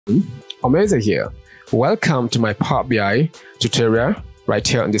Amazing here. Welcome to my Power BI tutorial right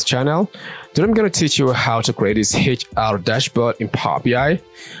here on this channel. Today I'm going to teach you how to create this HR dashboard in Power BI.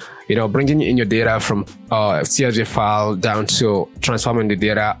 Bringing in your data from CSV file down to transforming the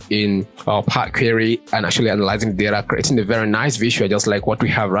data in Power Query and actually analyzing the data, creating a very nice visual just like what we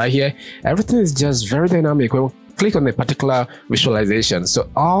have right here. Everything is just very dynamic. We'll click on a particular visualization, so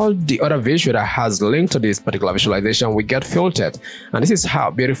all the other visual that has linked to this particular visualization will get filtered, and this is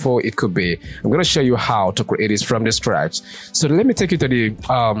how beautiful it could be. I'm going to show you how to create this from the scratch. So let me take you to the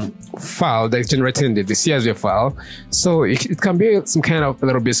file that's generating the CSV file. So it can be some kind of a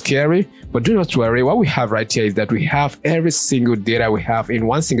little bit scary, but do not worry. What we have right here is that we have every single data we have in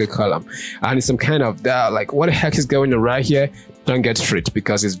one single column, and it's some kind of like what the heck is going on right here. Don't get tricked,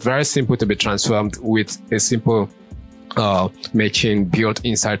 because it's very simple to be transformed with a simple machine built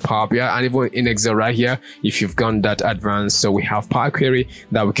inside Power BI, and even in Excel right here if you've gone that advanced. So we have Power Query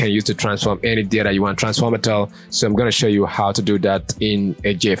that we can use to transform any data you want to transform at all. So I'm going to show you how to do that in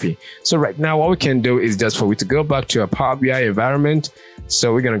a jiffy. So right now what we can do is just for we to go back to our Power BI environment.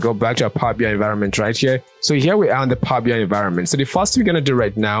 So we're going to go back to our Power BI environment right here. So here we are in the Power BI environment. So the first thing we're going to do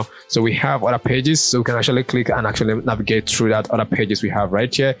right now, so we have other pages, so we can actually click and actually navigate through that other pages we have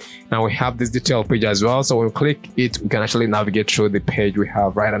right here. Now we have this detailed page as well. So when we click it, we can actually navigate through the page we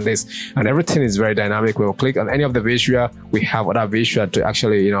have right on this, and everything is very dynamic. When we click on any of the visual, we have other visual to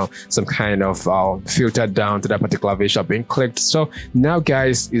actually, some kind of filter down to that particular visual being clicked. So now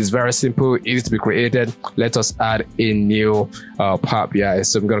guys, it's very simple, easy to be created. Let us add a new Power BI.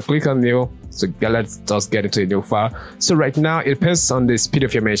 So I'm going to click on new. So let's just get into a new file. So right now it depends on the speed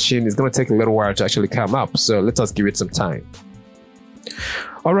of your machine. It's going to take a little while to actually come up. So let us give it some time.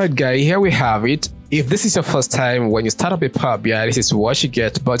 All right, guys, here we have it. If this is your first time when you start up a Power BI, this is what you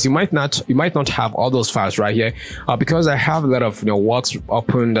get, but you might not have all those files right here because I have a lot of works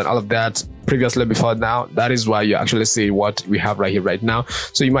opened and all of that previously before now. That is why you actually see what we have right here right now.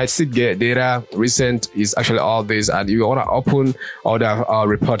 So you might see get data recent is actually all this, and you want to open all the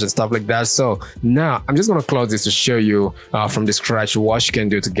reports and stuff like that. So now I'm just going to close this to show you from the scratch what you can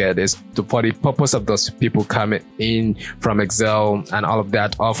do to get this for the purpose of those people coming in from Excel and all of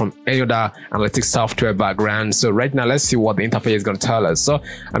that, or from any other analytics software background. So right now let's see what the interface is going to tell us. So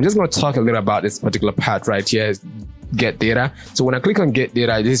I'm just going to talk a little about this particular part right here, get data. So when I click on get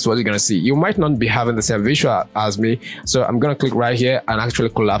data, this is what you're going to see. You might not be having the same visual as me, so I'm going to click right here and actually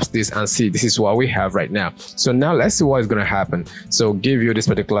collapse this and see this is what we have right now. So now let's see what is going to happen. So give you this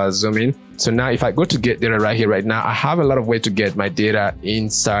particular zoom in. So now if I go to get data right here right now, I have a lot of ways to get my data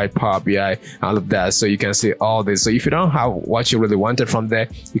inside Power BI, all of that. So you can see all this. So if you don't have what you really wanted from there,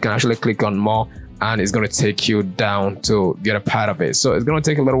 you can actually click on more, and it's going to take you down to the other part of it. So it's going to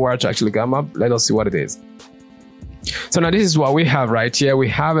take a little while to actually come up. Let us see what it is. So now this is what we have right here. We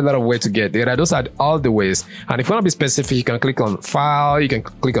have a lot of ways to get data. Those are all the ways. And if you want to be specific, you can click on file, you can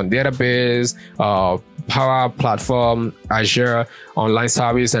click on database, Power Platform, Azure, online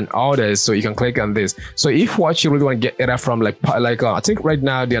service, and all this. So you can click on this. So if what you really want to get data from, like I think right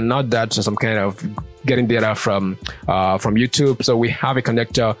now they're not that some kind of getting data from YouTube. So we have a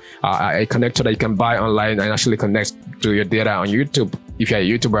connector that you can buy online and actually connect to your data on YouTube if you're a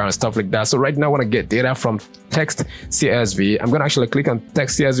YouTuber and stuff like that. So right now I want to get data from text CSV. I'm going to actually click on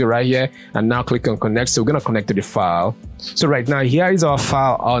text CSV right here and now click on connect. So we're going to connect to the file. So right now here is our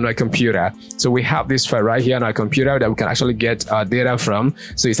file on my computer. So we have this file right here on our computer that we can actually get data from.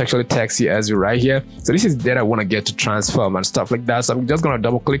 So it's actually text CSV right here. So this is data I want to get to transform and stuff like that. So I'm just going to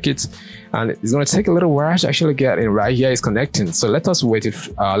double click it, and it's going to take a little while to actually get in. Right here is connecting. So let us wait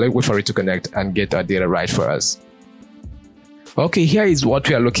for it to connect and get our data right for us. Okay, here is what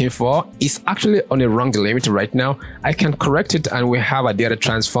we are looking for. It's actually on a wrong delimiter right now. I can correct it and we have a data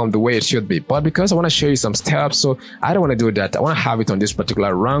transform the way it should be. But because I want to show you some steps, so I don't want to do that. I want to have it on this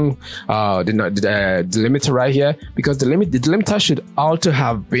particular wrong delimiter right here, because the delimiter should also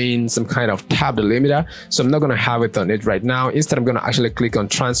have been some kind of tab delimiter. So I'm not going to have it on it right now. Instead, I'm going to actually click on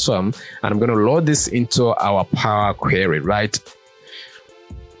transform, and I'm going to load this into our Power Query, right?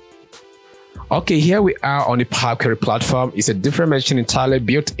 Okay, here we are on the Power Query platform. It's a different machine entirely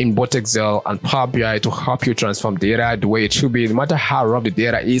built in both Excel and Power BI to help you transform data the way it should be, no matter how rough the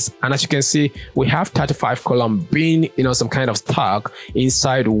data is. And as you can see, we have 35 column being, some kind of stock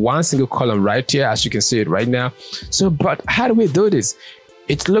inside one single column right here, as you can see it right now. So, but how do we do this?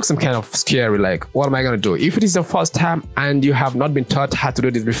 it looks some kind of scary, like what am I going to do? If it is the first time and you have not been taught how to do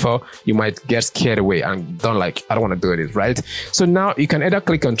this before, you might get scared away and don't like, I don't want to do this, right? So now you can either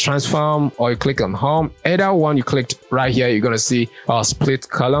click on transform or you click on home. Either one you clicked right here, you're going to see split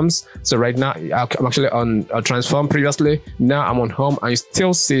columns. So right now I'm actually on transform previously. Now I'm on home and you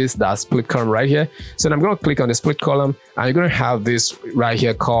still see that split column right here. So I'm going to click on the split column and you're going to have this right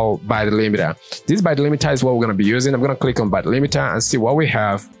here called by delimiter. This by delimiter is what we're going to be using. I'm going to click on by delimiter and see what we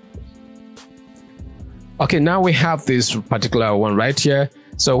have. Okay, now we have this particular one right here.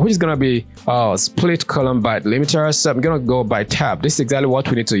 So which is going to be split column by delimiter. So I'm going to go by tab. This is exactly what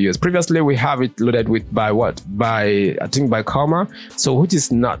we need to use. Previously, we have it loaded with by what? By, I think by comma. So which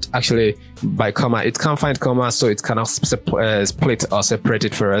is not actually by comma. It can't find comma, so it cannot split or separate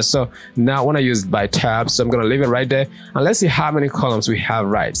it for us. So now I want to use by tab. So I'm going to leave it right there. And let's see how many columns we have,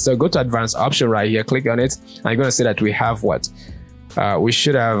 right? So go to advanced option right here, click on it. And you're going to see that we have what? We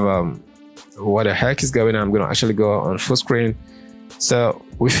should have, what the heck is going on? I'm going to actually go on full screen. So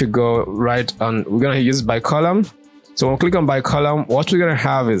we should go right on, we're going to use by column. So when we click on by column, what we're going to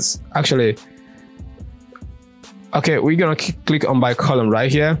have is actually, okay, we're going to click on by column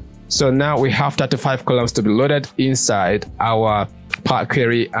right here. So now we have 35 columns to be loaded inside our Power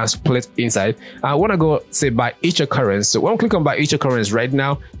Query and split inside. I want to go say by each occurrence. So when we click on by each occurrence right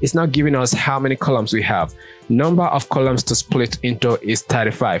now, it's now giving us how many columns we have. Number of columns to split into is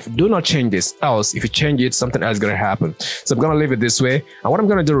 35. Do not change this, else if you change it, something else is going to happen. So I'm going to leave it this way. And what I'm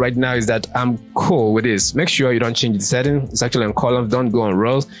going to do right now is that I'm cool with this. Make sure you don't change the setting. It's actually on columns. Don't go on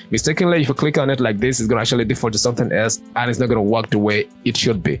rows. Mistakenly, if you click on it like this, it's going to actually default to something else and it's not going to work the way it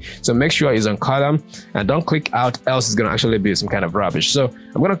should be. So make sure it's on column and don't click out, else it's going to actually be some kind of rubbish. So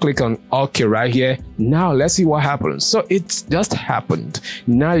I'm going to click on OK right here. Now let's see what happens. So it just happened.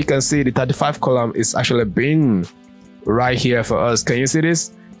 Now you can see the 35 column is actually being right here for us. Can you see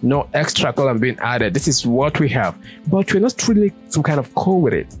this? No extra column being added. This is what we have, but we're not really some kind of cool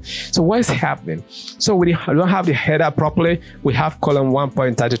with it. So what is happening? So we don't have the header properly. We have column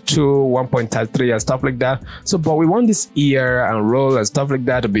 1.32, 1.33 and stuff like that. So but we want this year and role and stuff like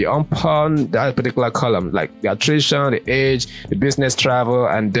that to be on that particular column, like the attrition, the age, the business travel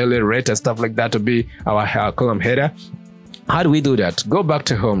and daily rate and stuff like that to be our column header. How do we do that? Go back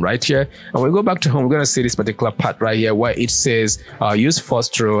to home right here. And when we go back to home, we're going to see this particular part right here where it says use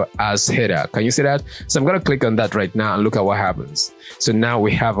first row as header. Can you see that? So I'm going to click on that right now and look at what happens. So now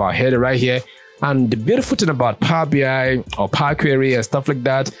we have our header right here. And the beautiful thing about Power BI or Power Query and stuff like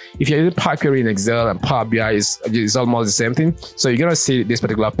that, if you're using Power Query in Excel and Power BI is almost the same thing. So you're going to see this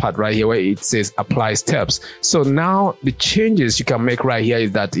particular part right here where it says apply steps. So now the changes you can make right here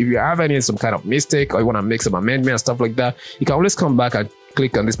is that if you have some kind of mistake or you want to make some amendment and stuff like that, you can always come back and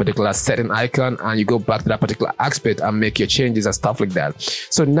click on this particular setting icon and you go back to that particular aspect and make your changes and stuff like that.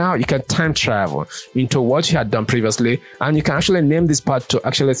 So now you can time travel into what you had done previously and you can actually name this part to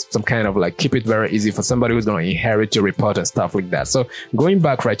actually some kind of like keep it very easy for somebody who's going to inherit your report and stuff like that. So going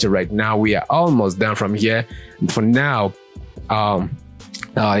back right now, we are almost done from here. And for now,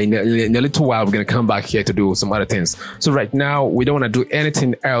 in a little while we're going to come back here to do some other things. So right now we don't want to do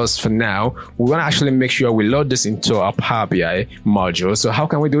anything else for now. We want to actually make sure we load this into our Power BI module. So how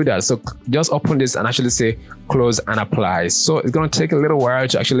can we do that? So just open this and actually say close and apply. So it's going to take a little while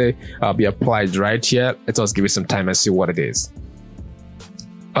to actually be applied right here. Let us give it some time and see what it is.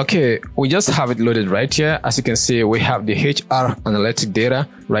 Okay, we just have it loaded right here. As you can see, we have the HR analytic data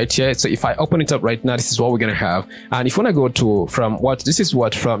right here. So if I open it up right now, this is what we're going to have. And if you want to go to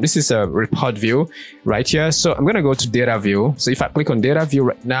this is a report view right here. So I'm going to go to data view. So if I click on data view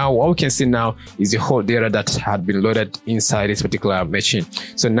right now, what we can see now is the whole data that had been loaded inside this particular machine.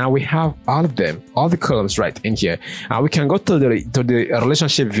 So now we have all of them, all the columns right in here. And we can go to the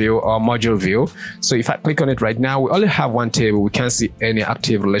relationship view or module view. So if I click on it right now, we only have one table. We can't see any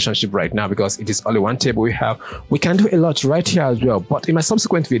active relationship right now because it is only one table we have. We can do a lot right here as well, but in my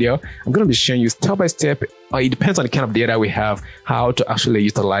subsequent video I'm going to be showing you step by step. It depends on the kind of data we have, how to actually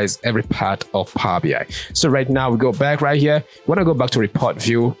utilize every part of Power BI. So right now we go back right here. When I go back to report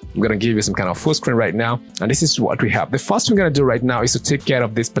view, I'm going to give you some kind of full screen right now, and this is what we have. The first thing we're going to do right now is to take care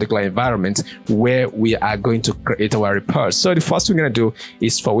of this particular environment where we are going to create our report. So the first thing we're going to do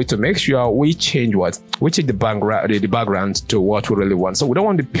is for we to make sure we change we change the background to what we really want. So we don't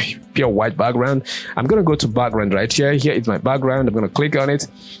want the pure white background. I'm going to go to background right here. Here is my background. I'm going to click on it.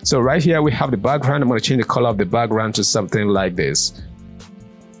 So right here we have the background. I'm going to change the color of the background to something like this.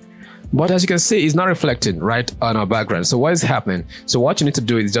 But as you can see, it's not reflecting right on our background. So what is happening? So what you need to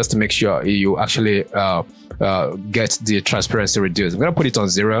do is just to make sure you actually get the transparency reduced. I'm going to put it on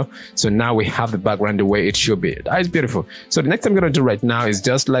 0. So now we have the background the way it should be. That is beautiful. So the next thing I'm going to do right now is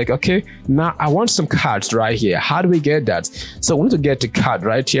just like, okay, now I want some cards right here. How do we get that? So we need to get the card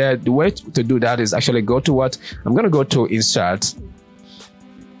right here. The way to do that is actually go to what? I'm going to go to insert,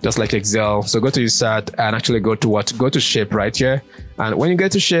 just like Excel. So go to insert and actually go to what? Go to shape right here. And when you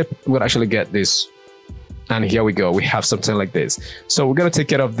get to shape, I'm going to actually get this. And here we go. We have something like this. So we're going to take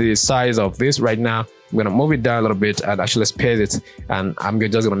care of the size of this right now. I'm going to move it down a little bit and actually space it. And I'm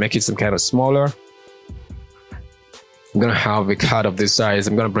just going to make it some kind of smaller. I'm going to have a card of this size.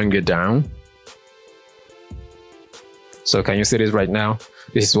 I'm going to bring it down. So can you see this right now?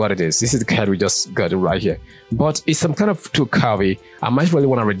 This is what it is. This is the card we just got right here. But it's some kind of too curvy. I might really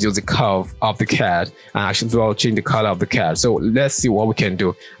want to reduce the curve of the card and actually change the color of the card. So let's see what we can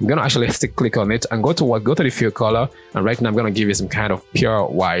do. I'm going to actually click on it and go to what? Go to the fill color. And right now I'm going to give you some kind of pure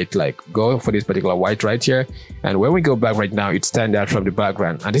white, like go for this particular white right here. And when we go back right now, it stands out from the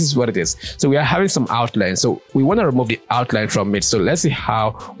background. And this is what it is. So we are having some outline. So we want to remove the outline from it. So let's see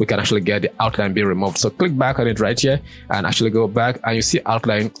how we can actually get the outline being removed. So click back on it right here and actually go back and you see outline.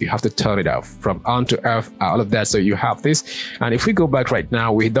 You have to turn it off from on to off, all of that. So you have this. And if we go back right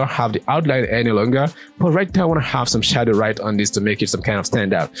now, we don't have the outline any longer. But right now I want to have some shadow right on this to make it some kind of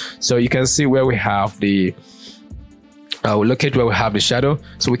standout. So you can see where we have the we'll locate where we have the shadow.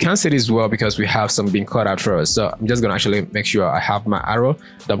 So we can't see this well because we have some being cut out for us. So I'm just going to actually make sure I have my arrow,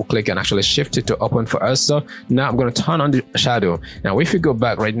 double click and actually shift it to open for us. So now I'm going to turn on the shadow. Now if we go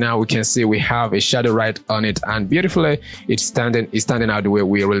back right now, we can see we have a shadow right on it and beautifully it's standing out the way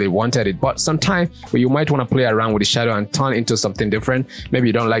we really wanted it. But sometimes you might want to play around with the shadow and turn into something different. Maybe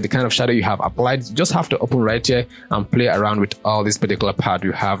you don't like the kind of shadow you have applied. You just have to open right here and play around with all this particular part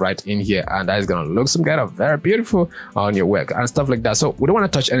you have right in here. And that is going to look some kind of very beautiful on your work and stuff like that. So we don't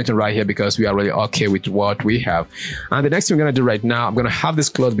want to touch anything right here because we are really okay with what we have. And the next thing we're going to do right now, I'm going to have this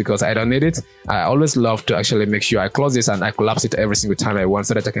closed because I don't need it. I always love to actually make sure I close this and I collapse it every single time I want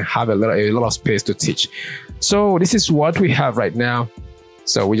so that I can have a lot of space to teach. So this is what we have right now.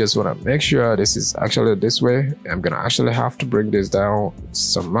 So we just want to make sure this is actually this way. I'm going to actually have to bring this down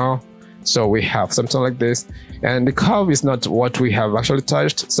somehow. So we have something like this, and the curve is not what we have actually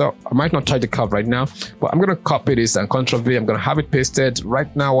touched. So I might not touch the curve right now, but I'm going to copy this and Ctrl V. I'm going to have it pasted.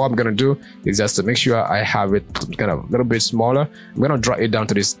 Right now, what I'm going to do is just to make sure I have it kind of a little bit smaller. I'm going to drag it down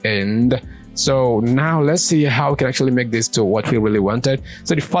to this end. So now let's see how we can actually make this to what we really wanted.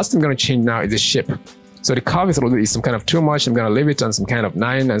 So the first thing I'm going to change now is the shape. So the curve is some kind of too much. I'm going to leave it on some kind of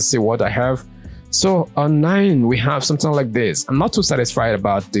 9 and see what I have. So on 9, we have something like this. I'm not too satisfied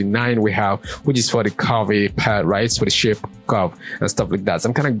about the 9 we have, which is for the curvy part, right? It's for the shape curve and stuff like that. So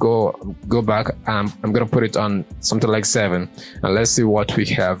I'm gonna go back and I'm gonna put it on something like 7. And let's see what we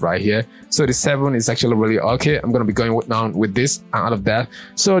have right here. So the 7 is actually really okay. I'm gonna be going down with this and out of that.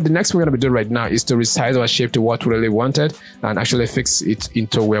 So the next we're gonna be doing right now is to resize our shape to what we really wanted and actually fix it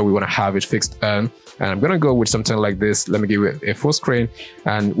into where we want to have it fixed. And I'm gonna go with something like this. Let me give it a full screen,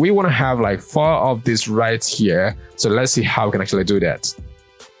 and we want to have like 4 of this right here. So let's see how we can actually do that.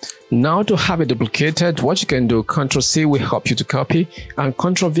 Now to have it duplicated, what you can do, Ctrl C will help you to copy, and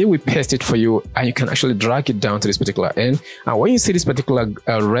Ctrl V will paste it for you, and you can actually drag it down to this particular end. And when you see this particular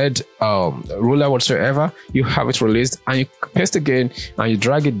red ruler whatsoever, you have it released, and you paste again, and you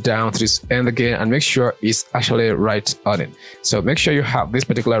drag it down to this end again, and make sure it's actually right on it. So make sure you have this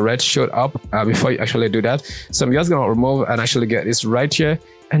particular red showed up before you actually do that. So I'm just gonna remove and actually get this right here,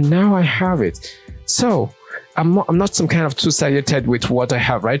 and now I have it. So I'm not some kind of too excited with what I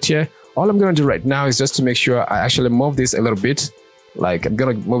have right here. All I'm going to do right now is just to make sure I actually move this a little bit. Like I'm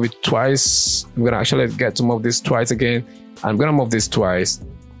going to move it twice. I'm going to actually get to move this twice again. I'm going to move this twice.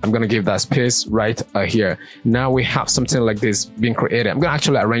 I'm going to give that space right here. Now we have something like this being created. I'm going to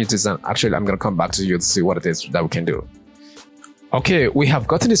actually arrange this, and actually I'm going to come back to you to see what it is that we can do. Okay, we have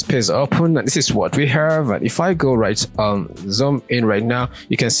gotten this page open, and this is what we have. And if I go zoom in right now,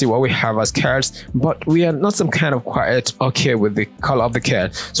 you can see what we have as cards, but we are not some kind of quite okay with the color of the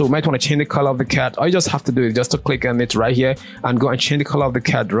card. So we might want to change the color of the card. All you just have to do is just to click on it right here and go and change the color of the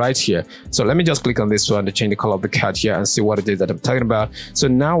card right here. So let me just click on this one to change the color of the card here and see what it is that I'm talking about. So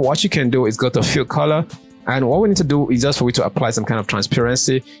now what you can do is go to fill color. And what we need to do is just for we to apply some kind of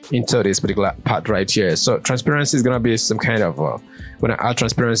transparency into this particular part right here. So transparency is going to be some kind of, we're going to add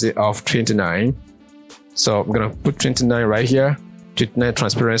transparency of 29. So I'm going to put 29 right here. 29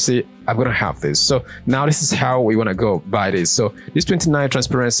 transparency, I'm gonna have this. So now this is how we want to go by this. So this 29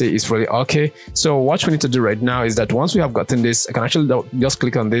 transparency is really okay. So what we need to do right now is that once we have gotten this, I can actually just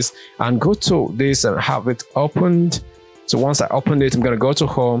click on this and go to this and have it opened. So once I open it, I'm going to go to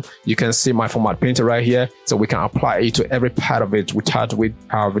home. You can see my format painter right here. So we can apply it to every part of it without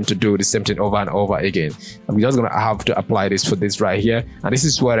having to do the same thing over and over again. I'm just going to have to apply this for this right here. And this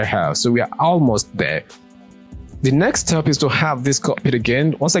is what I have. So we are almost there. The next step is to have this copied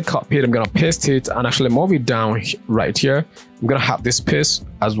again. Once I copy it, I'm going to paste it and actually move it down right here. I'm going to have this space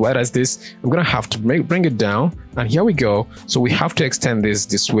as well as this. I'm going to have to bring it down. And here we go. So we have to extend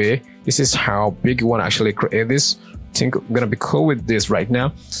this way. This is how big you want to actually create this. I think I'm gonna be cool with this right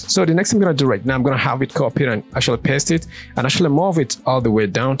now. So the next thing I'm gonna do right now, I'm gonna have it copied and actually paste it and actually move it all the way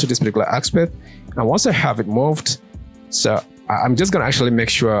down to this particular aspect. And once I have it moved, so I'm just gonna actually make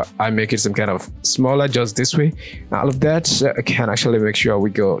sure I make it some kind of smaller, just this way. And all of that, I can actually make sure we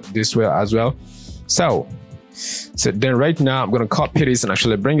go this way as well. So then right now I'm gonna copy this and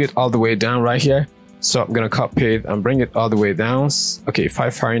actually bring it all the way down right here. So I'm gonna copy it and bring it all the way down. Okay, if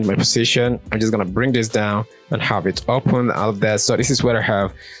I find my position, I'm just gonna bring this down and have it open, all of that. So this is what I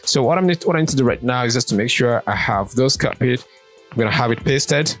have. So what I need to do right now is just to make sure I have those copied. I'm gonna have it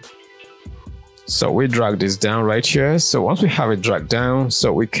pasted. So we drag this down right here. So once we have it dragged down,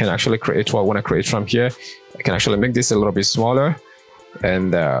 so we can actually create what I want to create from here. I can actually make this a little bit smaller.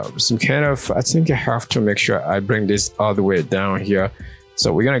 And some kind of, I think I have to make sure I bring this all the way down here.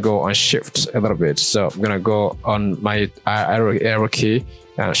 So we're gonna go on shift a little bit. So I'm gonna go on my arrow key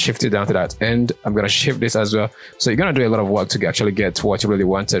and shift it down to that end. I'm gonna shift this as well. So you're gonna do a lot of work to actually get what you really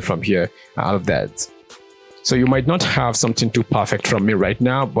wanted from here, all of that. So you might not have something too perfect from me right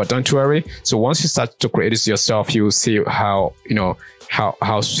now, but don't worry. So once you start to create this yourself, you will see how, you know,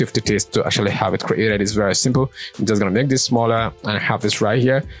 how swift it is to actually have it created. It's very simple. I'm just gonna make this smaller and have this right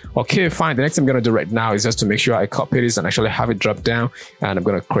here. Okay, fine. The next thing I'm gonna do right now is just to make sure I copy this and actually have it drop down. And I'm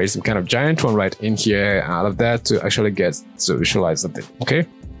gonna create some kind of giant one right in here and all of that to actually get to visualize something. Okay.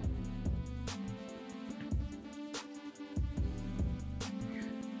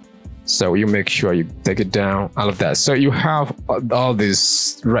 So you make sure you take it down, all of that. So you have all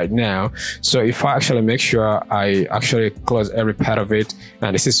this right now. So if I actually make sure I actually close every part of it,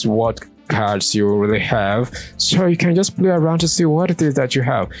 and this is what cards you really have, so you can just play around to see what it is that you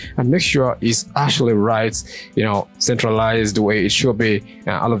have and make sure it's actually right, you know, centralized the way it should be and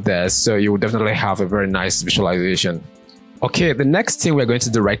all of that. So you will definitely have a very nice visualization. Okay, the next thing we're going to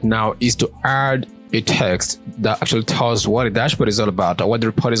do right now is to add a text that actually tells what the dashboard is all about or what the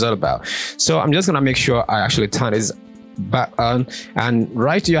report is all about. So I'm just gonna make sure I actually turn this back on, and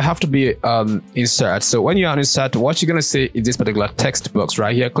right here you have to be insert. So when you're on insert, what you're gonna see is this particular text box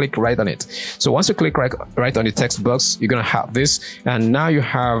right here. Click right on it. So once you click right on the text box, you're gonna have this, and now you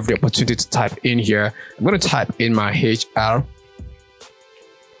have the opportunity to type in here. I'm gonna type in my HR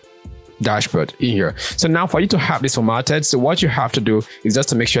dashboard in here. So now for you to have this formatted, so what you have to do is just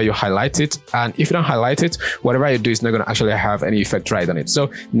to make sure you highlight it, and if you don't highlight it, whatever you do is not going to actually have any effect right on it.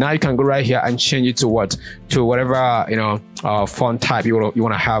 So now you can go right here and change it to whatever, you know, font type you want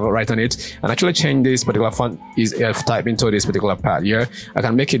to have right on it, and actually change this particular font is type into this particular part here. I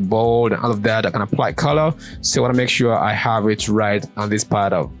can make it bold and all of that. I can apply color, so I want to make sure I have it right on this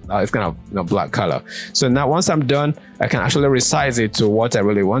part of it's kind of, you know, black color. So now once I'm done, I can actually resize it to what I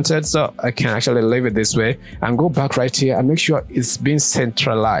really wanted. So I can actually leave it this way and go back right here and make sure it's been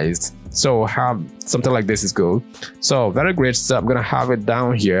centralized. So have something like this is good. So very great. So I'm gonna have it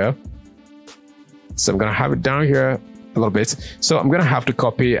down here. So I'm gonna have it down here a little bit. So I'm gonna have to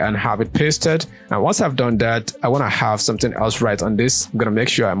copy and have it pasted. And once I've done that, I want to have something else right on this. I'm gonna make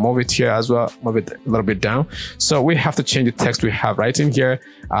sure I move it here as well, move it a little bit down. So we have to change the text we have right in here.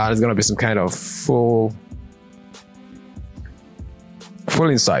 It's gonna be some kind of full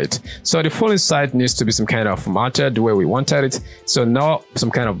inside. So the full inside needs to be some kind of formatted the way we wanted it. So now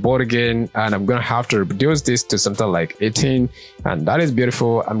some kind of bold again, and I'm gonna have to reduce this to something like 18, and that is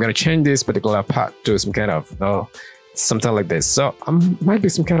beautiful. I'm gonna change this particular part to some kind of something like this. So might be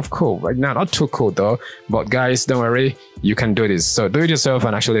some kind of cool right now, not too cool though, but guys, don't worry, you can do this. So do it yourself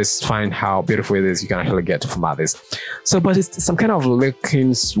and actually find how beautiful it is. You can actually get to format this. So but it's some kind of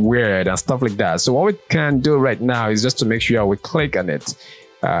looking weird and stuff like that. So what we can do right now is just to make sure we click on it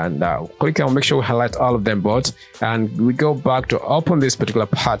and click and make sure we highlight all of them both, and we go back to open this particular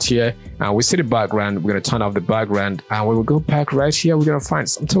part here, and we see the background. We're going to turn off the background, and we will go back right here. We're going to find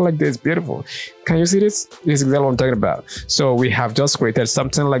something like this. Beautiful. Can you see this? This is exactly what I'm talking about. So we have just created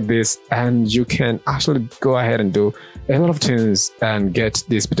something like this, and you can actually go ahead and do a lot of things and get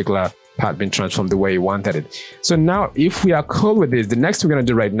this particular part being transformed the way you wanted it. So now if we are cool with this, the next thing we're going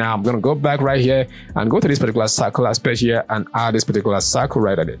to do right now, I'm going to go back right here and go to this particular circle aspect here and add this particular circle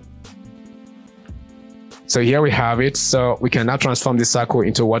right at it. So here we have it. So we can now transform this circle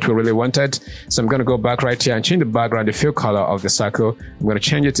into what we really wanted. So I'm going to go back right here and change the background, the fill color of the circle. I'm going to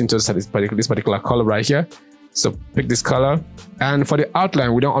change it into this particular color right here. So pick this color. And for the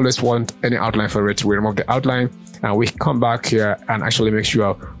outline, we don't always want any outline for it. We remove the outline and we come back here and actually make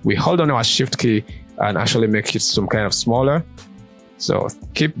sure we hold on our shift key and actually make it some kind of smaller. So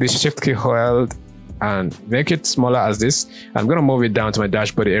keep the shift key held and make it smaller as this. I'm going to move it down to my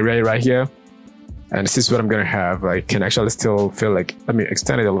dashboard area right here. And this is what I'm going to have. I can actually still feel like, let me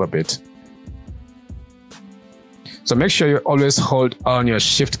extend it a little bit. So make sure you always hold on your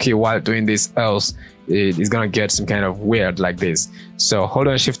shift key while doing this, else it is going to get some kind of weird like this. So hold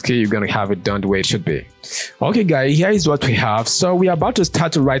on shift key, you're going to have it done the way it should be. Okay guys, here is what we have. So we are about to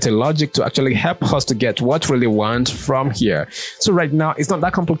start to write a logic to actually help us to get what we really want from here. So right now it's not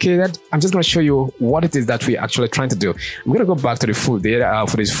that complicated. I'm just going to show you what it is that we're actually trying to do. I'm going to go back to the full data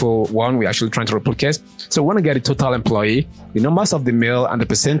for this full one we're actually trying to replicate. So we want to get the total employee, the numbers of the male and the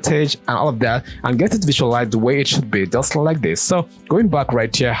percentage and all of that, and get it visualized the way it should be, just like this. So going back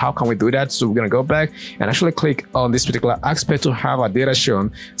right here, how can we do that? So we're going to go back and actually click on this particular aspect to have our data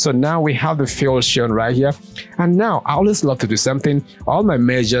shown. So now we have the field shown right here. And now I always love to do something. All my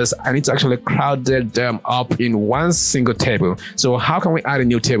measures, I need to actually crowd them up in one single table. So how can we add a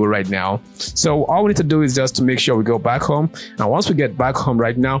new table right now? So all we need to do is just to make sure we go back home. And once we get back home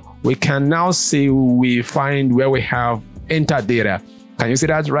right now, we can now see, we find where we have enter data. Can you see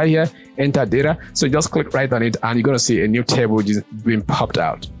that right here? Enter data. So just click right on it and you're going to see a new table which is being popped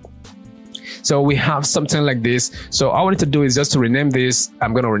out. So we have something like this. So all we need to do is just to rename this.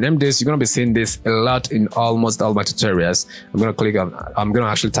 I'm going to rename this. You're going to be seeing this a lot in almost all my tutorials. I'm going to click on, I'm going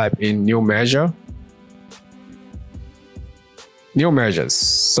to actually type in new measure. New measures,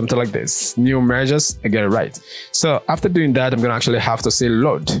 something like this. New measures, I get it right. So after doing that, I'm going to actually have to say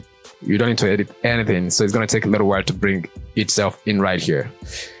load. You don't need to edit anything. So it's going to take a little while to bring itself in right here.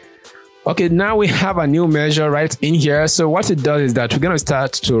 Okay, now we have a new measure right in here. So what it does is that we're going to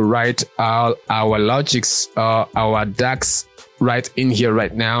start to write our logics, our DAX right in here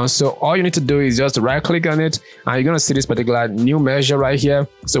right now. So all you need to do is just right click on it and you're going to see this particular new measure right here.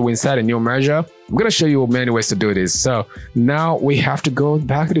 So we insert a new measure. I'm going to show you many ways to do this. So now we have to go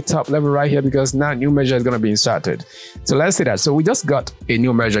back to the top level right here because now new measure is going to be inserted. So let's see that. So we just got a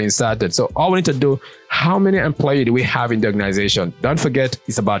new measure inserted. So all we need to do, how many employees do we have in the organization? Don't forget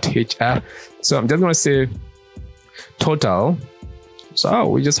it's about HR. So I'm just going to say total. So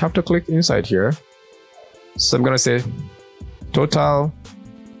we just have to click inside here. So I'm going to say total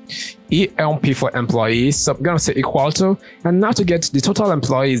EMP for employees. So I'm going to say equal to, and now to get the total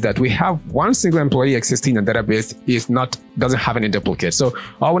employees that we have, one single employee existing in the database doesn't have any duplicate. So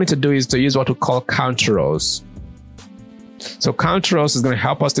all we need to do is to use what we call count rows. So count rows is going to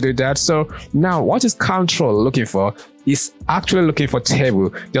help us to do that. So now what is count row looking for? Is actually looking for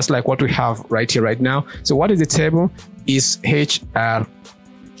table, just like what we have right here right now. So what is the table? Is HR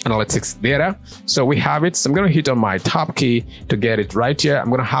analytics data. So we have it. So I'm going to hit on my top key to get it right here. I'm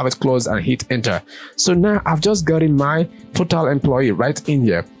going to have it closed and hit enter. So now I've just gotten my total employee right in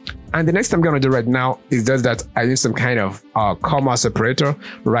here. And the next thing I'm going to do right now is just that I need some kind of comma separator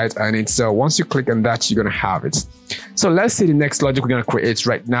right on it. So once you click on that, you're going to have it. So let's see the next logic we're going to create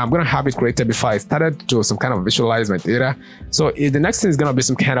right now. I'm going to have it created before I started to some kind of visualize my data. So the next thing is going to be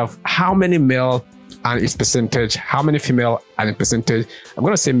some kind of how many male and its percentage, how many female and its percentage. I'm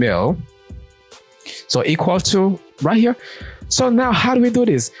going to say male. So equal to right here. So now how do we do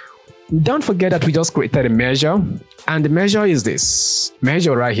this? Don't forget that we just created a measure, and the measure is this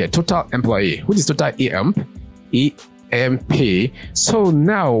measure right here, total employee, which is total EMP. So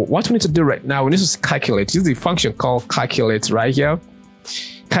now what we need to do right now, we need to calculate. Use the function called calculate right here.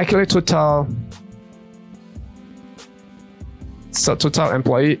 Calculate total. So total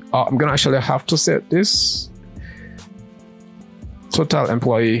employee, I'm gonna actually have to set this total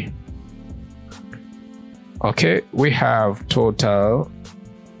employee. Okay, we have total.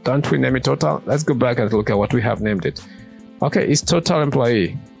 Don't we name it total? Let's go back and look at what we have named it. Okay, it's total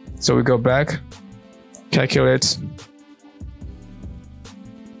employee. So we go back, calculate.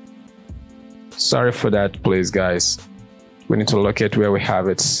 Sorry for that, please, guys. We need to locate where we have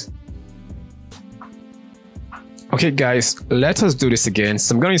it. Okay, guys, let us do this again.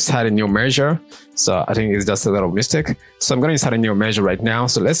 So I'm going to insert a new measure. So I think it's just a little mistake. So I'm going to insert a new measure right now.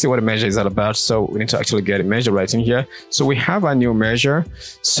 So let's see what the measure is all about. So we need to actually get a measure right in here. So we have a new measure.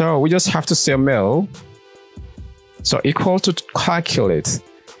 So we just have to say male. So equal to calculate.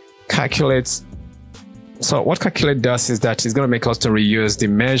 calculates. So what calculate does is that it's going to make us to reuse the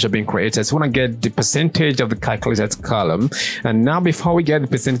measure being created. So we want to get the percentage of the calculated column. And now before we get the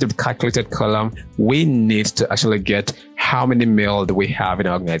percentage of the calculated column, we need to actually get how many male do we have in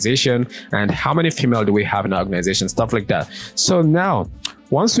our organization and how many female do we have in our organization, stuff like that. So now,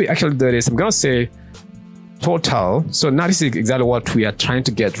 once we actually do this, I'm going to say total. So now this is exactly what we are trying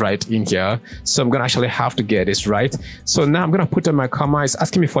to get right in here. So I'm going to actually have to get this right. So now I'm going to put in my comma. It's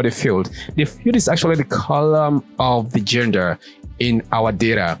asking me for the field. The field is actually the column of the gender in our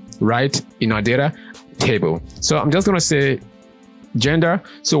data, right? In our data table. So I'm just going to say gender.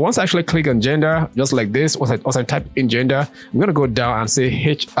 So once I actually click on gender, just like this, once I type in gender, I'm going to go down and say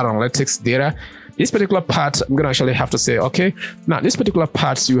HR Analytics data. This particular part, I'm going to actually have to say, okay, now this particular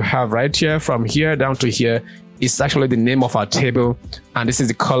part you have right here, from here down to here, is actually the name of our table. And this is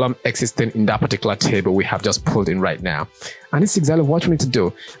the column existing in that particular table we have just pulled in right now. And this is exactly what we need to do.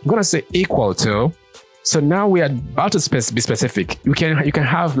 I'm going to say equal to. So now we are about to be specific. You can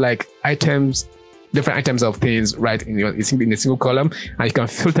have like items, different items of things right in a single column, and you can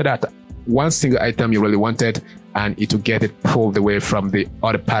filter that one single item you really wanted, and it will get it pulled away from the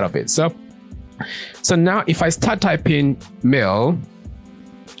other part of it. So now if I start typing male,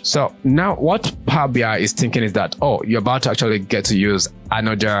 so now what Power BI is thinking is that, oh, you're about to actually get to use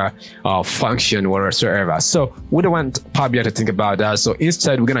another function or whatsoever. So we don't want Power BI to think about that. So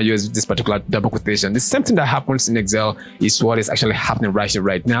instead, we're going to use this particular double quotation. The same thing that happens in Excel is what is actually happening right here,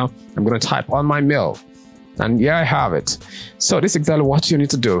 right now. I'm going to type on my male. And here I have it. So this is exactly what you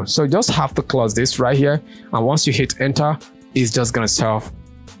need to do. So you just have to close this right here. And once you hit enter, it's just going to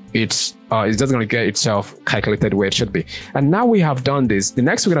it's just going to get itself calculated where it should be. And now we have done this. The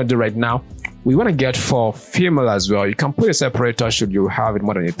next we're going to do right now, we want to get for female as well. You can put a separator should you have it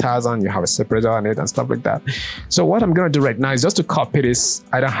more than 1,000, you have a separator on it and stuff like that. So what I'm going to do right now is just to copy this.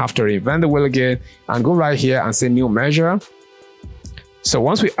 I don't have to reinvent the wheel again, and go right here and say new measure. So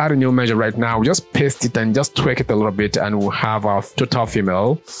once we add a new measure right now, we just paste it and just tweak it a little bit, and we'll have our total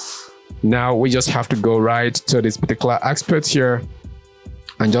female. Now we just have to go right to this particular aspect here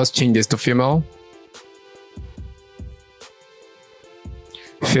and just change this to female,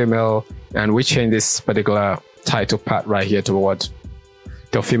 and we change this particular title part right here to what?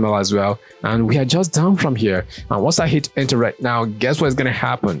 To female as well. And we are just down from here. And once I hit enter right now, guess what's going to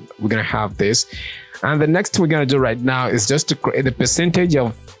happen? We're going to have this. And the next thing we're going to do right now is just to create the percentage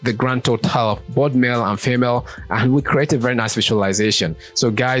of the grand total of both male and female. And we create a very nice visualization. So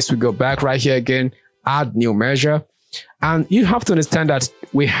guys, we go back right here again, add new measure. And you have to understand that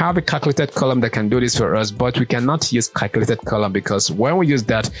we have a calculated column that can do this for us, but we cannot use calculated column because when we use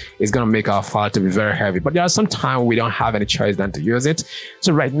that, it's going to make our file to be very heavy. But there are some time we don't have any choice than to use it.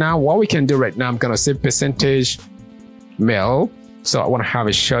 So right now, what we can do right now, I'm going to say percentage male. So I want to have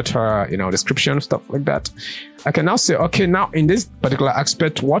a shorter, description, stuff like that. I can now say, okay, now in this particular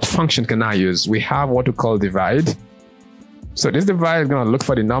aspect, what function can I use? We have what we call divide. So this divide is going to look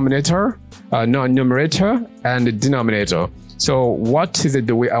for the numerator and the denominator. So what is it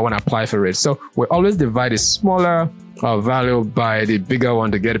the way I want to apply for it? So we always divide a smaller value by the bigger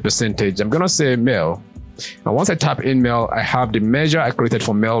one to get a percentage. I'm going to say male. And once I tap in male, I have the measure I created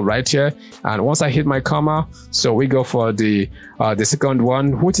for male right here. And once I hit my comma, so we go for the second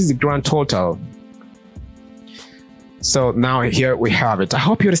one, which is the grand total. So now here we have it. I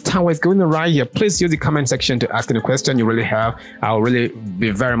hope you understand what's going on right here. Please use the comment section to ask any question you really have. I'll really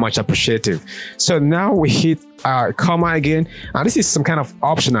be very much appreciative. So now we hit comma again, and this is some kind of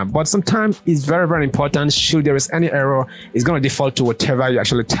optional, but sometimes it's very, very important. Should there is any error, it's going to default to whatever you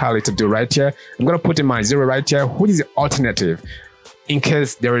actually tell it to do right here. I'm going to put in my 0 right here, which is the alternative. In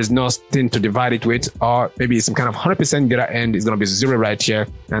case there is nothing to divide it with, or maybe some kind of 100% data end is going to be 0 right here.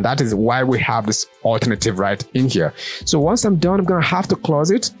 And that is why we have this alternative right in here. So once I'm done, I'm going to have to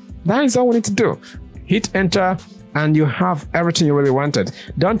close it. That is all we need to do. Hit enter and you have everything you really wanted.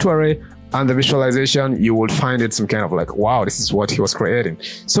 Don't worry. On the visualization, you will find it some kind of like, wow, this is what he was creating.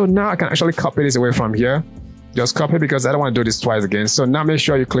 So now I can actually copy this away from here. Just copy because I don't want to do this twice again. So now make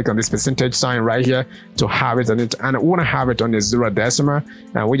sure you click on this percentage sign right here to have it on it. And I want to have it on the 0 decimal.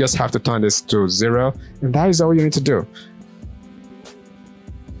 And we just have to turn this to 0. And that is all you need to do.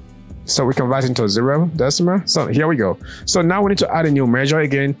 So we convert into 0 decimal. So here we go. So now we need to add a new measure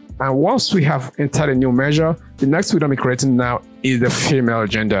again. And once we have entered a new measure, the next we're going to be creating now is the female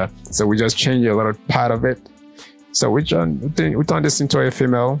gender. So we just change a little part of it. So we turn this into a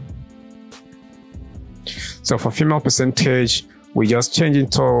female. So for female percentage, we just change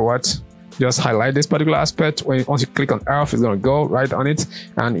it to what? just highlight this particular aspect. Once you click on F, it's going to go right on it,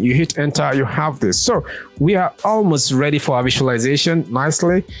 and you hit enter, you have this. So we are almost ready for our visualization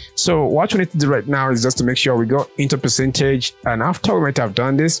nicely. So what we need to do right now is just to make sure we go into percentage, and after we might have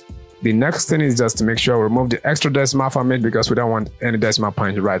done this, the next thing is just to make sure we remove the extra decimal from it, because we don't want any decimal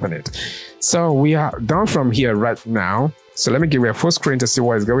point right on it. So we are done from here right now. So let me give you a full screen to see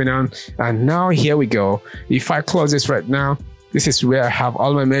what is going on. And now here we go. If I close this right now, this is where I have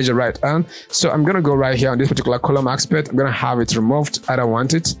all my measure right on. So I'm going to go right here on this particular column aspect. I'm going to have it removed. I don't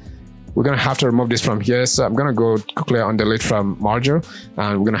want it. We're going to have to remove this from here. So I'm going to go quickly on delete from module,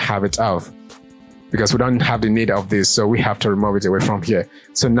 and we're going to have it off, because we don't have the need of this, so we have to remove it away from here.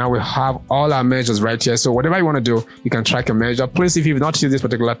 So now we have all our measures right here. So whatever you want to do, you can track a measure. Please, if you've not used this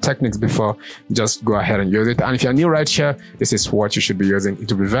particular techniques before, just go ahead and use it. And if you're new right here, this is what you should be using.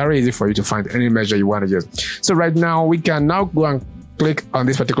 It will be very easy for you to find any measure you want to use. So right now, we can now go and click on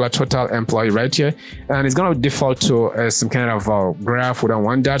this particular total employee right here, and it's going to default to some kind of graph. We don't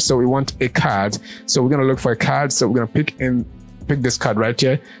want that, so we want a card. So we're going to look for a card. So we're going to pick this card right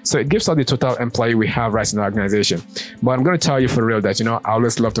here. So it gives us the total employee we have right in the organization. But I'm going to tell you for real that, I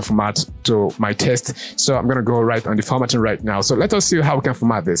always love to format to my text. So I'm going to go right on the formatting right now. So let us see how we can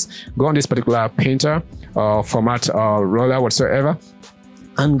format this. Go on this particular painter or format or roller whatsoever,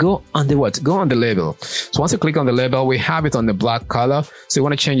 and go on the Go on the label. So once you click on the label, we have it on the black color. So you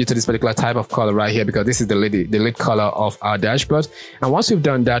want to change it to this particular type of color right here, because this is the lead color of our dashboard. And once we've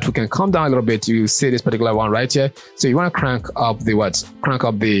done that, we can come down a little bit. You see this particular one right here. So you want to crank up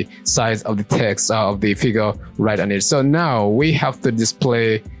the size of the text of the figure right on it. So now we have to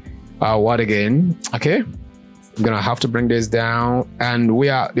display what again? Okay. I'm gonna have to bring this down, and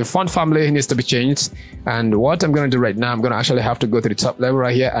the font family needs to be changed. And what I'm gonna do right now, I'm gonna actually have to go to the top level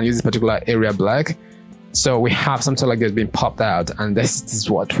right here and use this particular area black. So we have something like this being popped out, and this is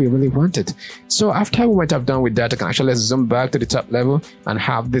what we really wanted. So after we might have done with that, I can actually zoom back to the top level and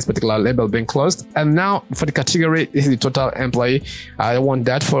have this particular label being closed. And now for the category, this is the total employee. I don't want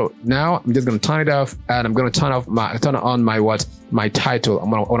that for now. I'm just going to turn it off, and I'm going to turn on my title. I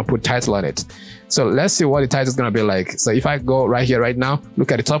want to put title on it. So let's see what the title is going to be like. So if I go right here right now,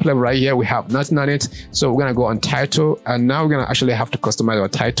 look at the top level right here, we have nothing on it. So we're going to go on title, and now we're going to actually have to customize our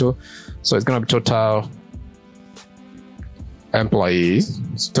title. So it's going to be total employees.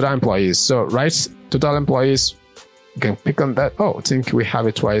 So total employees, you can pick on that. Oh, I think we have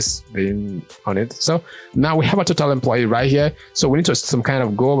it twice being on it. So now we have a total employee right here. So we need to some kind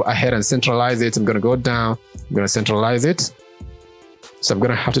of go ahead and centralize it. I'm going to go down, I'm going to centralize it. So I'm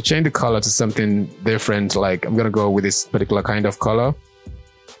going to have to change the color to something different. Like I'm going to go with this particular kind of color.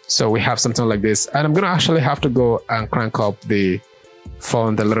 So we have something like this, and I'm going to actually have to go and crank up the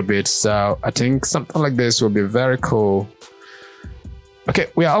font a little bit. So I think something like this will be very cool. Okay,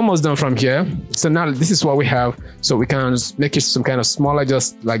 we are almost done from here. So now this is what we have. So we can make it some kind of smaller,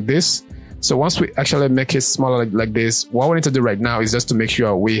 just like this. So once we actually make it smaller like this, what we need to do right now is just to make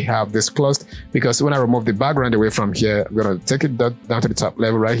sure we have this closed, because when I remove the background away from here, I'm going to take it down to the top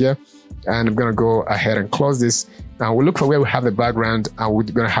level right here, and I'm going to go ahead and close this. Now we'll look for where we have the background, and we're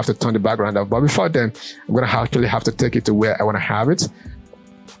going to have to turn the background off. But before then, I'm going to actually have to take it to where I want to have it.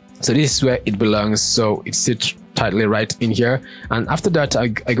 So this is where it belongs. So it sits tightly right in here. And after that, I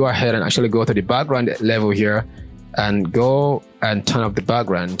go ahead and actually go to the background level here and go and turn off the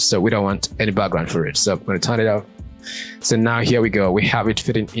background. So we don't want any background for it. So I'm going to turn it off. So now here we go. We have it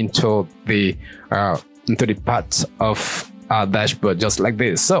fitting into the part of our dashboard, just like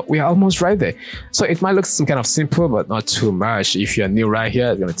this. So we are almost right there. So it might look some kind of simple, but not too much. If you're new right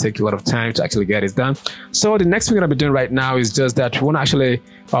here, it's going to take you a lot of time to actually get it done. So the next thing we're going to be doing right now is just that we want to actually,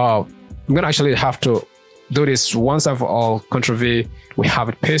 I'm going to actually have to do this once and for all. Ctrl V, we have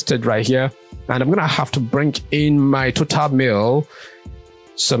it pasted right here, and I'm going to have to bring in my total mail.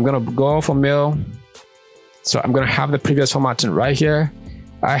 So I'm going to go for mail. So I'm going to have the previous formatting right here.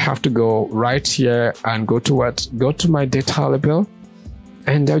 I have to go right here and go to my data label,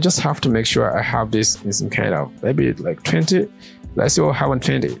 and I just have to make sure I have this in some kind of, maybe like 20. Let's see what we have on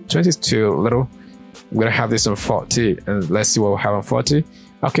 20. 20 is too little. I'm going to have this on 40, and let's see what we have on 40.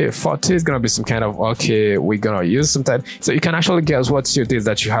 Okay, 40 is going to be some kind of, okay, we're going to use some type. So you can actually guess what it is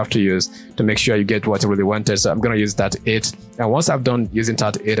that you have to use to make sure you get what you really wanted. So I'm going to use that 8. And once I've done using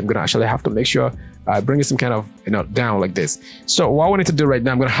that 8, I'm going to actually have to make sure I bring it some kind of, down like this. So what we need to do right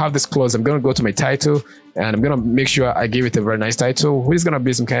now, I'm going to have this closed. I'm going to go to my title, and I'm going to make sure I give it a very nice title, which is going to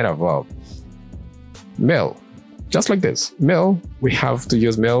be some kind of mail, just like this. Mail, we have to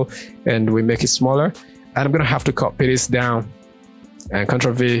use mail, and we make it smaller. And I'm going to have to copy this down, and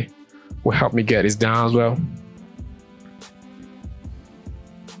Ctrl V will help me get this down as well.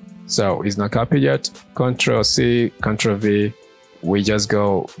 So it's not copied yet. Control C, Control V. We just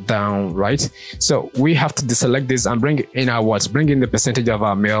go down, right? So we have to deselect this and bring in our what? Bring in the percentage of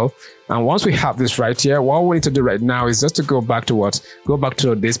our mail. And once we have this right here, what we need to do right now is just to go back to what? Go back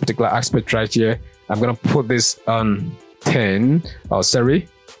to this particular aspect right here. I'm going to put this on 10, oh sorry,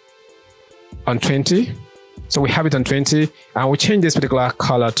 on 20. So we have it on 20 and we change this particular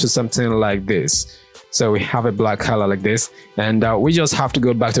color to something like this. So we have a black color like this, and we just have to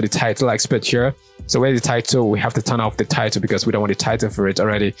go back to the title aspect here. So where's the title? We have to turn off the title because we don't want the title for it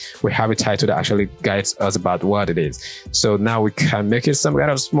already. We have a title that actually guides us about what it is. So now we can make it some kind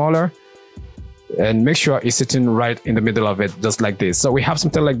of smaller and make sure it's sitting right in the middle of it, just like this. So we have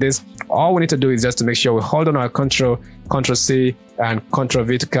something like this. All we need to do is just to make sure we hold on our Control C and Control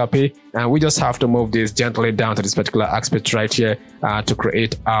V to copy, and we just have to move this gently down to this particular aspect right here to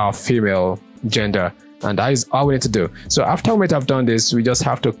create our female gender. And that is all we need to do. So after we might have done this, we just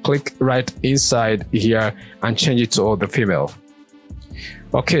have to click right inside here and change it to the female.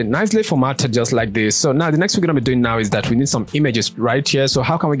 Okay, nicely formatted just like this. So now the next we're going to be doing now is that we need some images right here. So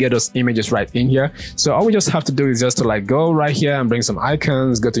how can we get those images right in here? So all we just have to do is just to like go right here and bring some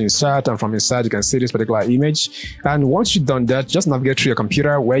icons, go to insert, and from insert you can see this particular image. And once you've done that, just navigate through your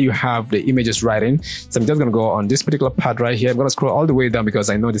computer where you have the images right in. So I'm just going to go on this particular part right here. I'm going to scroll all the way down because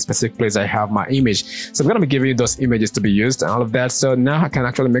I know the specific place I have my image. So I'm going to be giving you those images to be used and all of that. So now I can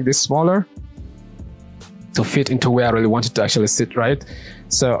actually make this smaller to fit into where I really want it to actually sit, right?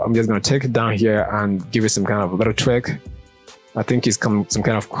 So I'm just going to take it down here and give it some kind of a little tweak. I think it's some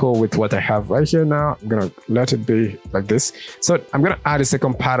kind of cool with what I have right here now. I'm going to let it be like this. So I'm going to add a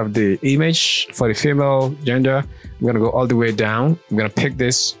second part of the image for the female gender. I'm going to go all the way down. I'm going to pick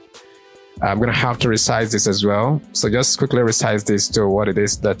this. I'm going to have to resize this as well. So just quickly resize this to what it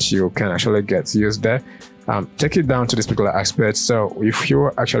is that you can actually get used there. Take it down to this particular aspect. So if you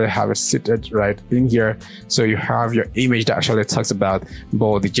actually have it seated right in here, so you have your image that actually talks about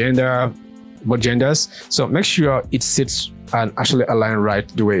both genders. So make sure it sits and actually align right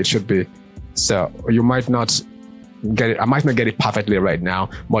the way it should be. So you might not get it. I might not get it perfectly right now,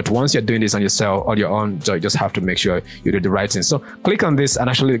 but once you're doing this on yourself or your own, so you just have to make sure you do the right thing. So click on this and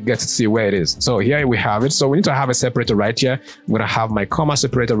actually get to see where it is. So here we have it. So we need to have a separator right here. I'm going to have my comma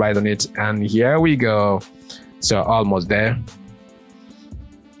separator right on it. And here we go. So almost there.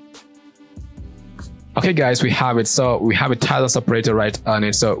 Okay guys, we have it. So we have a title separator right on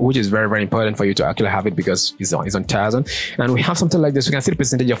it, so which is very, very important for you to actually have it because it's on title. And we have something like this. We can see the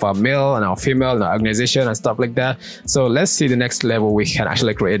percentage of our male and our female and our organization and stuff like that. So let's see the next level we can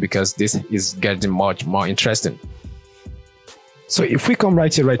actually create, because this is getting much more interesting. So if we come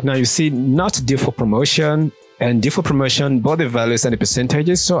right here right now, you see not due for promotion and due for promotion, both the values and the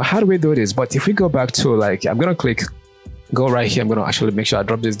percentages. So how do we do this? But if we go back to, like, I'm going to go right here. I'm going to actually make sure I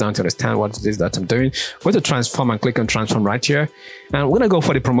drop this down to understand what it is that I'm doing. Go to transform and click on transform right here. And we're going to go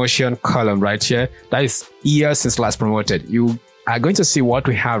for the promotion column right here. That is years since last promoted. You are going to see what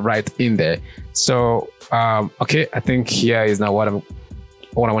we have right in there. So, okay, I think here is now what I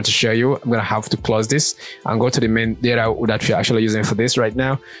want to show you. I'm going to have to close this and go to the main data that we're actually using for this right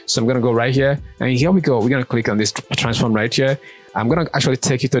now. So I'm going to go right here, and here we go. We're going to click on this transform right here. I'm going to actually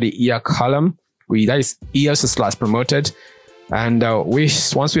take you to the year column. That is years since last promoted. And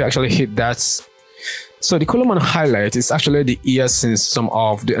once we actually hit that, so the column on highlight is actually the years since some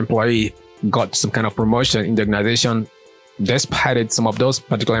of the employee got some kind of promotion in the organization. Despite it, some of those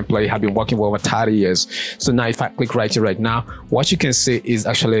particular employees have been working for over 30 years. So now if I click right here right now, what you can see is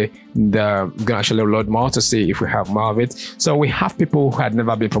actually we're going to actually load more to see if we have more of it. So we have people who had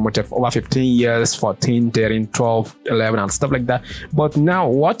never been promoted for over 15 years, 14, 13, 12, 11 and stuff like that. But now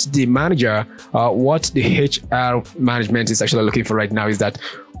what the manager, what the HR management is actually looking for right now is that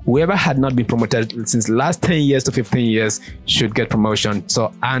whoever had not been promoted since last 10 years to 15 years should get promotion.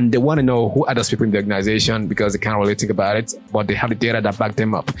 So, and they want to know who are those people in the organization, because they can't really think about it, but they have the data that back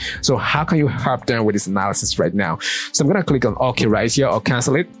them up. So how can you help them with this analysis right now? So I'm going to click on OK right here, or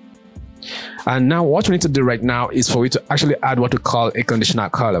cancel it. And now what we need to do right now is for you to actually add what we call a conditional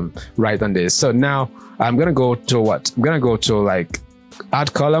column right on this. So now I'm going to go to what? I'm going to go to like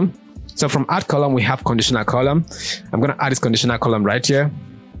add column. So from add column, we have conditional column. I'm going to add this conditional column right here.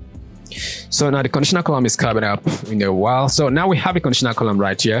 So now the conditional column is coming up in a while. So now we have a conditional column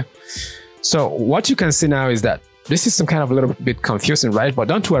right here. So what you can see now is that this is some kind of a little bit confusing, right? But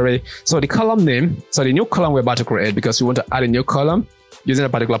don't worry. So the column name, so the new column we're about to create, because we want to add a new column using a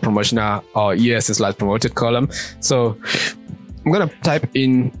particular promotional or years since last promoted column. So I'm going to type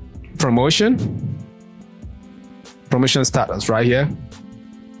in promotion status right here.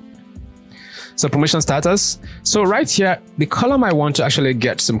 So promotion status. So right here, the column I want to actually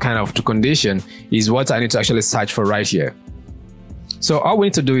get some kind of condition is what I need to actually search for right here. So all we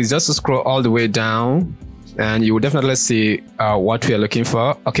need to do is just to scroll all the way down, and you will definitely see what we are looking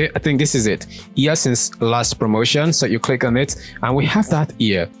for. Okay, I think this is it. Year since last promotion. So you click on it and we have that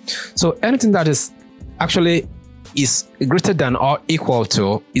year. So anything that is actually is greater than or equal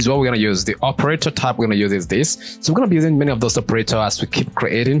to is what we're going to use. The operator type we're going to use is this. So we're going to be using many of those operators as we keep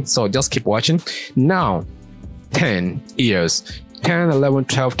creating. So just keep watching. Now, 10 years. 10, 11,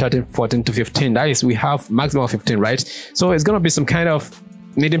 12, 13, 14 to 15. That is, we have maximum of 15, right? So it's going to be some kind of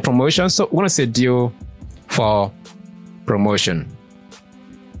needing promotion. So we're going to say due for promotion.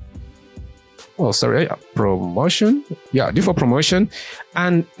 Oh, sorry, promotion. Yeah, due for promotion.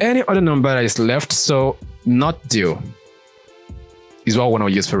 And any other number that is left, so not due, is what we want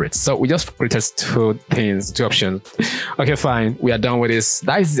to use for it. So we just created two options. Okay, fine. We are done with this.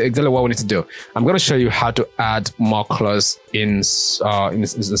 That is exactly what we need to do. I'm going to show you how to add more colors in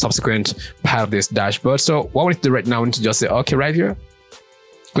the subsequent part of this dashboard. So what we need to do right now, we need to just say OK right here.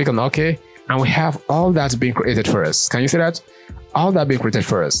 Click on OK. And we have all that being created for us. Can you see that? All that being created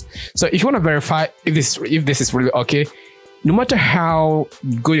for us. So if you want to verify if this is really okay, no matter how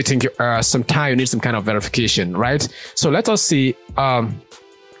good you think you are, sometimes you need some kind of verification, right? So let us see. I'm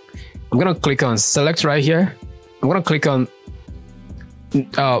going to click on select right here. I'm going to click on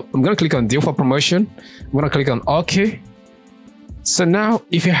deal for promotion. I'm going to click on OK. So now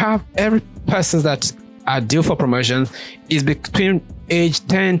if you have every person that are due for promotion is between age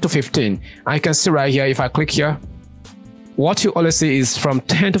 10 to 15. I can see right here, if I click here, what you always see is from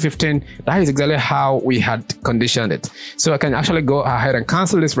 10 to 15. That is exactly how we had conditioned it. So I can actually go ahead and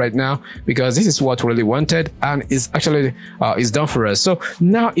cancel this right now because this is what we really wanted and is actually is done for us. So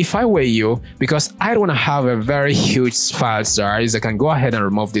now if I were you, because I don't want to have a very huge file size, I can go ahead and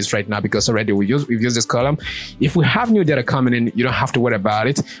remove this right now because already we've used this column. If we have new data coming in, you don't have to worry about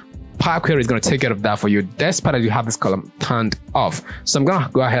it. Power Query is going to take care of that for you, despite that you have this column turned off. So I'm going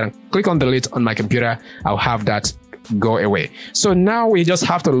to go ahead and click on delete on my computer. I'll have that go away. So now we just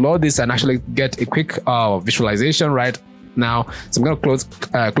have to load this and actually get a quick visualization right now. So I'm going to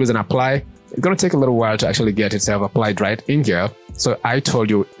close and apply. It's going to take a little while to actually get itself applied right in here. So I told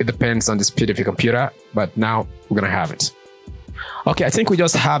you it depends on the speed of your computer, but now we're going to have it. Okay, I think we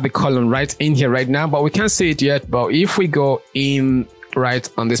just have the column right in here right now, but we can't see it yet. But if we go in right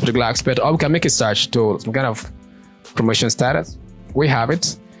on this particular aspect, or we can make a search to some kind of promotion status, we have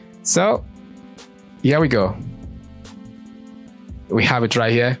it. So here we go. We have it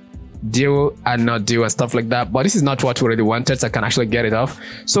right here, due and not due and stuff like that. But this is not what we really wanted, so I can actually get it off.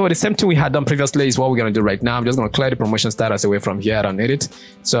 So the same thing we had done previously is what we're going to do right now. I'm just going to clear the promotion status away from here. I don't need it.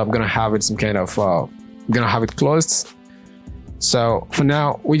 So I'm going to have it some kind of, I'm going to have it closed. So for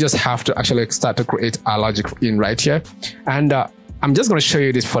now, we just have to actually start to create our logic in right here. And I'm just going to show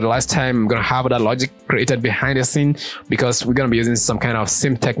you this for the last time. I'm going to have that logic created behind the scene because we're going to be using some kind of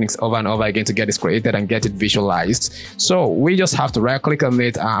sim techniques over and over again to get this created and get it visualized. So we just have to right click on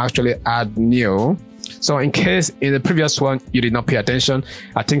it and actually add new. So in case in the previous one you did not pay attention,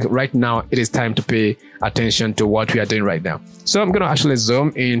 I think right now it is time to pay attention to what we are doing right now. So I'm going to actually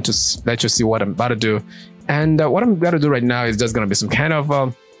zoom in to let you see what I'm about to do. And what I'm going to do right now is just going to be some kind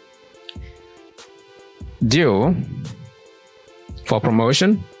of due for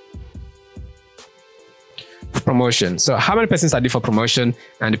promotion. So how many persons are due for promotion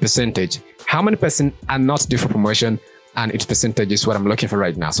and the percentage? How many persons are not due for promotion and its percentage is what I'm looking for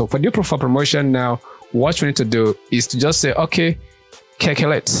right now. So for due for promotion now, what we need to do is to just say, okay,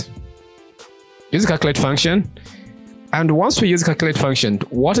 calculate. Use the calculate function. And once we use the calculate function,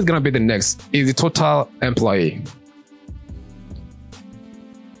 what is going to be the next is the total employee.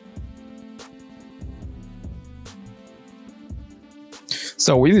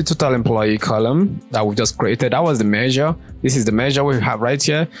 So we use the total employee column that we just created. That was the measure. This is the measure we have right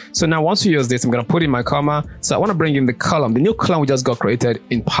here. So now once we use this, I'm going to put in my comma. So I want to bring in the column. The new column we just got created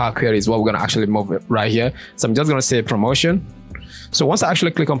in Power Query is what we're going to actually move it right here. So I'm just going to say promotion. So once I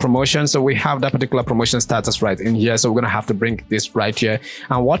actually click on promotion, so we have that particular promotion status right in here. So we're going to have to bring this right here.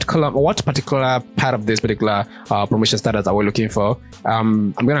 And what column, what particular part of this particular promotion status are we looking for?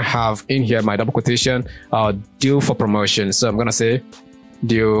 I'm going to have in here my double quotation, due for promotion. So I'm going to say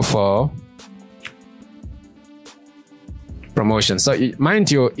due for promotion. So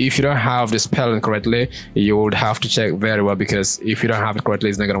mind you, if you don't have the spelling correctly, you would have to check very well, because if you don't have it correctly,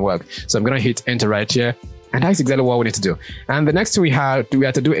 it's not going to work. So I'm going to hit enter right here. And that's exactly what we need to do. And the next thing we have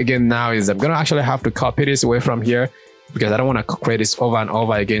to do again now is I'm going to actually have to copy this away from here, because I don't want to create this over and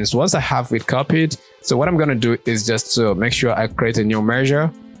over again. So once I have it copied, so what I'm going to do is just to make sure I create a new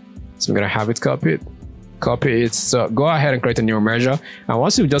measure. So I'm gonna have it copied. Copy it. So go ahead and create a new measure. And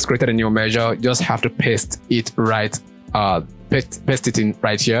once you've just created a new measure, you just have to paste it right. Paste it in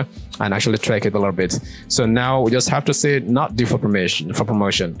right here and actually track it a little bit. So now we just have to say not due for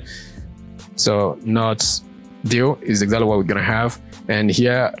promotion. So not due is exactly what we're gonna have. And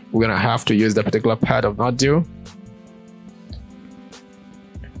here we're gonna have to use the particular part of not due.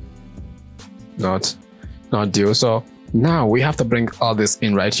 Not due. So now we have to bring all this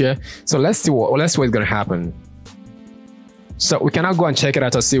in right here. So let's see what's gonna happen. So we cannot go and check it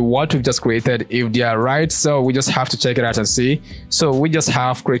out to see what we've just created if they are right. So we just have to check it out and see. So we just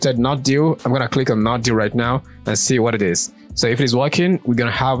have created not due. I'm gonna click on not due right now and see what it is. So if it is working, we're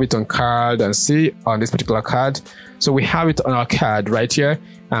gonna have it on card and see on this particular card. So we have it on our card right here,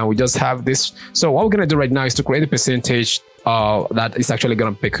 and we just have this. So what we're gonna do right now is to create a percentage that is actually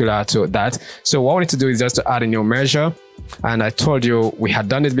gonna be peculiar to that. So what we need to do is just to add a new measure. And I told you we had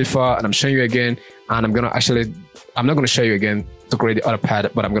done this before, and I'm showing you again. And I'm not gonna show you again to create the other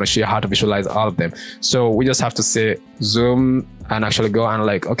pad, but I'm gonna show you how to visualize all of them. So we just have to say zoom and actually go and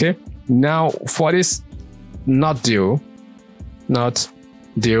like, okay, now for this not due.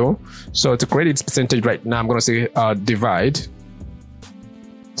 So to create its percentage right now, I'm gonna say divide.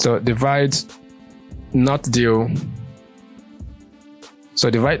 So divide not due. So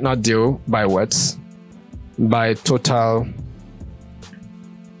divide not due by what? By total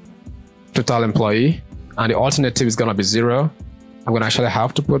employee, and the alternative is gonna be 0. I'm gonna actually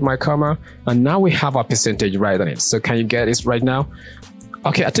have to put my comma, and now we have our percentage right on it. So can you get this right now?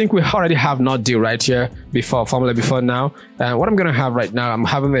 Okay, I think we already have not due right here before formula before now. And what I'm gonna have right now, I'm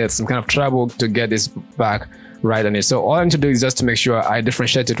having some kind of trouble to get this back right on it. So all I need to do is just to make sure I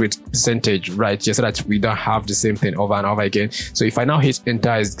differentiate it with percentage right here so that we don't have the same thing over and over again. So if I now hit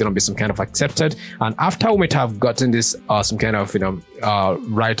enter, it's going to be some kind of accepted. And after we might have gotten this some kind of,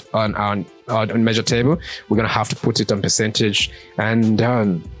 right on measure table, we're going to have to put it on percentage,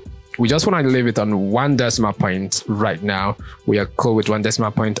 and we just want to leave it on 1 decimal point right now. We are cool with 1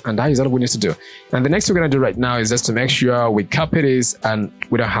 decimal point, and that is all we need to do. And the next we're going to do right now is just to make sure we copy this and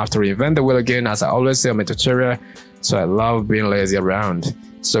we don't have to reinvent the wheel again, as I always say on my tutorial. So I love being lazy around.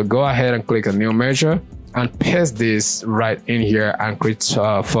 So go ahead and click on new measure and paste this right in here and create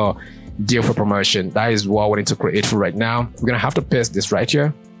for deal for promotion. That is what we need to create for right now. We're going to have to paste this right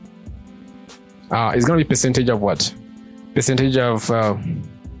here. It's going to be percentage of what? Percentage of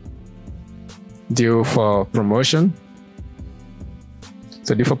due for promotion.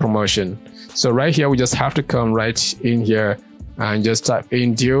 So due for promotion. So right here we just have to come right in here and just type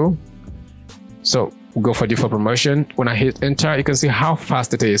in due. So we'll go for due for promotion. When I hit enter, you can see how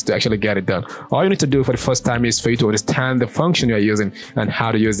fast it is to actually get it done. All you need to do for the first time is for you to understand the function you're using and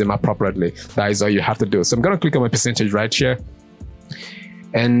how to use them appropriately. That is all you have to do. So I'm going to click on my percentage right here.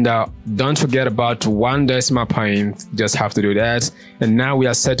 And don't forget about 1 decimal point, just have to do that. And now we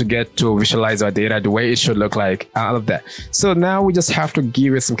are set to get to visualize our data the way it should look like, all of that. So now we just have to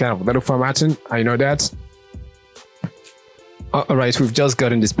give it some kind of little formatting. I know that. All right, we've just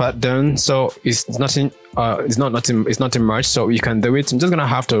gotten this part done. So it's nothing, it's nothing much. So you can do it. I'm just gonna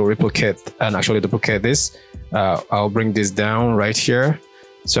have to replicate and actually duplicate this. I'll bring this down right here.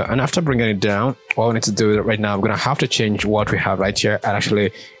 So, and after bringing it down, what we need to do right now, I'm going to have to change what we have right here and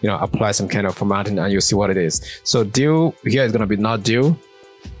actually, apply some kind of formatting, and you'll see what it is. So due here is going to be not due.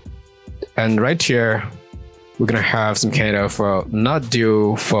 And right here, we're going to have some kind of not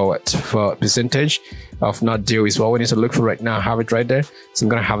due for what? For percentage of not due is what we need to look for right now. Have it right there. So I'm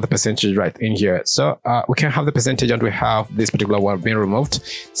going to have the percentage right in here. So we can have the percentage and we have this particular one being removed.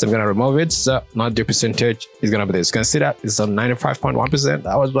 So I'm going to remove it. So not due percentage is going to be this. You can see that it's on 95.1%.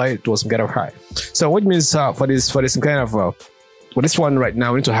 That was why it was kind of high. So what means for this kind of for this one right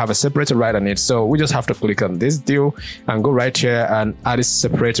now, we need to have a separator right on it. So we just have to click on this due and go right here and add this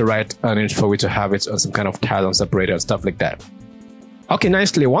separator right on it for we to have it on some kind of tile on separator and stuff like that. Okay,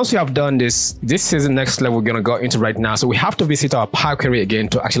 nicely. Once we have done this is the next level we're going to go into right now. So we have to visit our Power Query again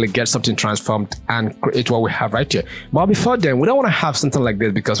to actually get something transformed and create what we have right here. But before then, we don't want to have something like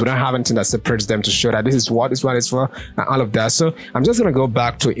this because we don't have anything that separates them to show that this is what this one is for and all of that. So I'm just going to go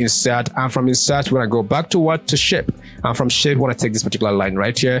back to insert, and from insert, we're going to go back to what? To shape. And from shape, we want to take this particular line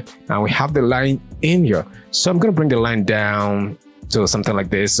right here, and we have the line in here. So I'm going to bring the line down to something like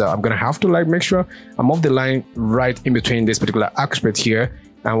this. So I'm gonna have to make sure I move the line right in between this particular aspect here.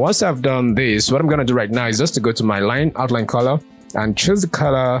 And once I've done this, what I'm gonna do right now is just to go to my line outline color and choose the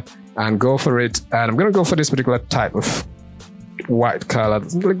color and go for it. And I'm gonna go for this particular type of white color.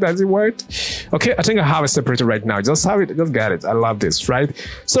 Doesn't look that white. Okay, I think I have a separator right now. Just have it, just get it. I love this, right?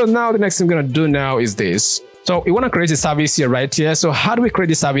 So now the next thing I'm gonna do now is this. So we want to create a service here right here. So how do we create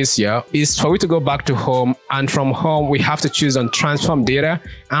the service here? Is for we to go back to home, and from home we have to choose on transform data,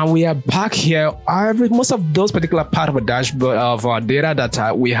 and we are back here. Most of those particular part of a dashboard of our data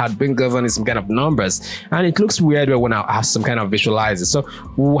that we had been given is some kind of numbers, and it looks weird when we want to have some kind of visualizer. So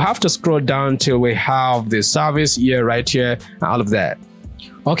we'll have to scroll down till we have the service here right here and all of that.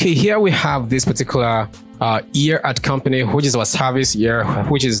 Okay, here we have this particular year at company, which is our service year,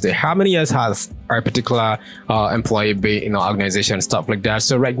 which is the how many years has our particular employee been in our organization, stuff like that.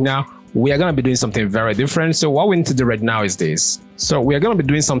 So right now we are going to be doing something very different. So what we need to do right now is this. So we are going to be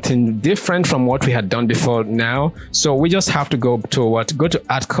doing something different from what we had done before now. So we just have to go to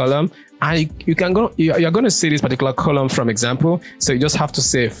add column, and you're going to see this particular column from example. So you just have to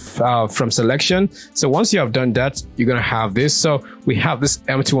say from selection. So once you have done that, you're going to have this. So we have this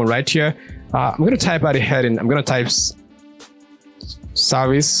empty one right here. I'm going to type at the heading. I'm going to type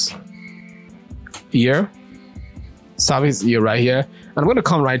service year right here. And I'm going to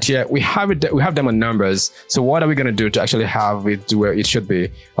come right here. We have it. We have them on numbers. So what are we going to do to actually have it to where it should be,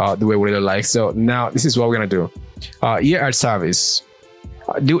 the way we really like? So now this is what we're going to do. Year at service.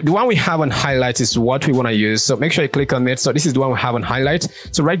 The one we have on highlight is what we want to use. So make sure you click on it. So this is the one we have on highlight.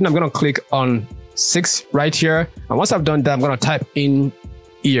 So right now I'm going to click on 6 right here. And once I've done that, I'm going to type in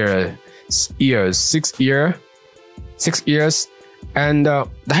years, 6 years. And that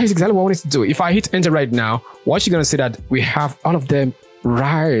is exactly what we need to do. If I hit enter right now, what you're going to see that we have all of them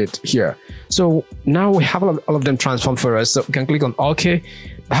right here. So now we have all of them transformed for us. So we can click on OK.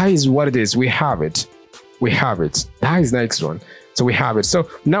 That is what it is. We have it. That is the next one. So we have it. So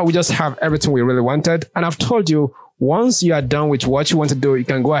now we just have everything we really wanted. And I've told you, once you are done with what you want to do, you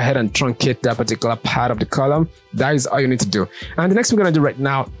can go ahead and truncate that particular part of the column. That is all you need to do. And the next thing we're going to do right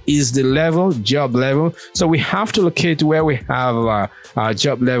now is the level, job level. So we have to locate where we have our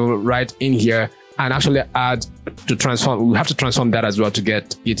job level right in here and actually add to transform. We have to transform that as well to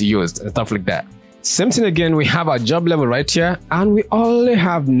get it used and stuff like that. Same thing again, we have our job level right here, and we only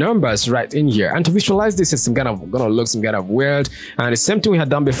have numbers right in here. And to visualize this, it's gonna look some kind of weird. And the same thing we had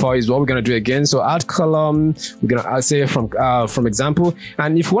done before is what we're gonna do again. So add column, we're gonna say from example.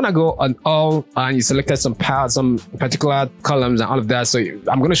 And if you wanna go on all and you selected some particular columns and all of that, so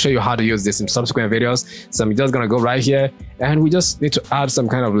I'm gonna show you how to use this in subsequent videos. So I'm just gonna go right here, and we just need to add some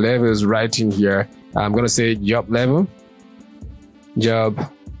kind of levels right in here. I'm gonna say job level, job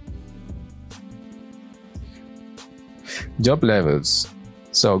levels.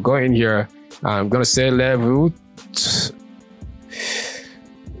 So go in here. I'm gonna say level.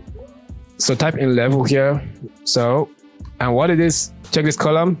 So type in level here. So, and what it is, check this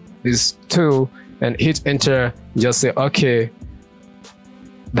column is 2 and hit enter. Just say okay.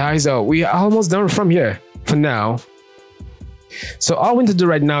 That is all. We are almost done from here for now. So all we need to do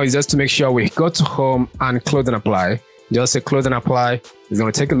right now is just to make sure we go to home and close and apply. Just say close and apply. It's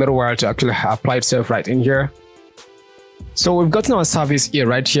gonna take a little while to actually apply itself right in here. So we've gotten our service here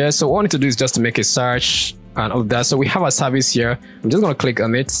right here. So what we need to do is just to make a search and all of that. So we have our service here. I'm just going to click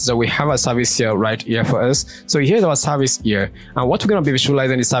on it. So we have our service here right here for us. So here's our service here. And what we're going to be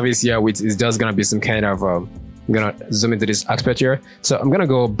visualizing the service here with is just going to be some kind of, I'm going to zoom into this aspect here. So I'm going to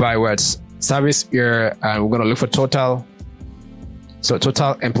go by what's service here, and we're going to look for total. So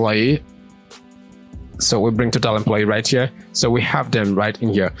total employee. So we bring total employee right here. So we have them right in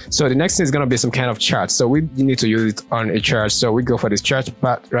here. So the next thing is going to be some kind of chart. So we need to use it on a chart. So we go for this chart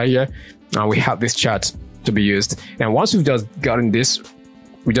part right here. And we have this chart to be used. And once we've just gotten this,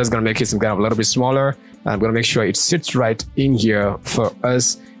 we're just going to make it some kind of a little bit smaller. And I'm going to make sure it sits right in here for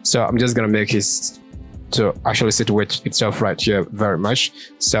us. So I'm just going to make it to actually situate itself right here very much.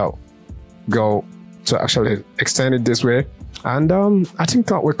 So go to actually extend it this way. And I think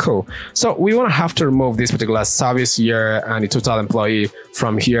that we're cool. So we want to have to remove this particular service year and the total employee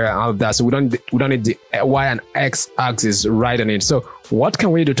from here and all of that. So we don't need the Y and X axis right on it. So what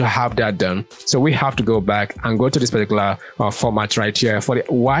can we do to have that done? So we have to go back and go to this particular format right here for the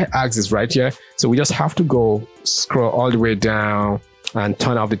Y axis right here. So we just have to go scroll all the way down and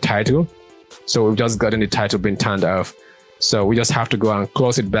turn off the title. So we've just gotten the title being turned off. So we just have to go and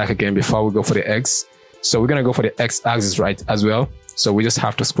close it back again before we go for the X. So we're going to go for the X axis right as well. So we just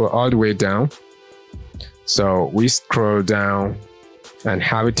have to scroll all the way down. So we scroll down and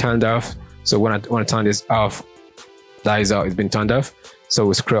have it turned off. So when I want to turn this off, that is how it's been turned off. So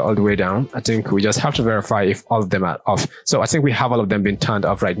we scroll all the way down. I think we just have to verify if all of them are off. So I think we have all of them being turned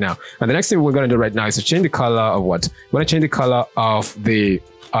off right now. And the next thing we're going to do right now is to change the color of what? We're going to change the color of the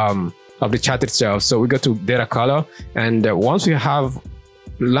chart itself. So we go to data color, and once we have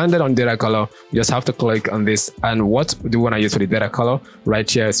landed on data color, you just have to click on this. And what do we want to use for the data color right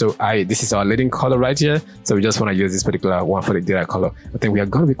here? So this is our leading color right here. So we just want to use this particular one for the data color. I think we are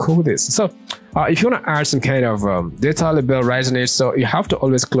going to be cool with this. So if you want to add some kind of data label right in it, so you have to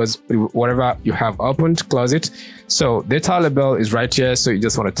always close whatever you have opened, close it. So data label is right here. So you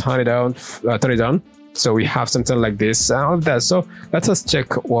just want to turn it down. So we have something like this and all of that. So let us check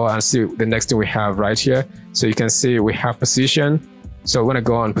and see the next thing we have right here. So you can see we have position. So we're going to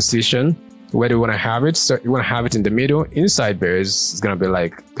go on position. Where do we want to have it? So you want to have it in the middle, inside bears. It's going to be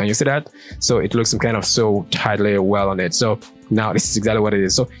like, can you see that? So it looks some kind of so tightly well on it. So now this is exactly what it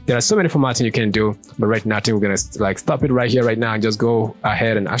is. So there are so many formatting you can do, but right now I think we're going to like stop it right here, right now, and just go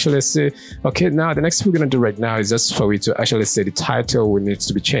ahead and actually say, okay, now the next thing we're going to do right now is just for we to actually say the title needs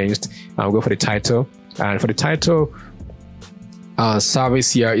to be changed. We'll go for the title. And for the title,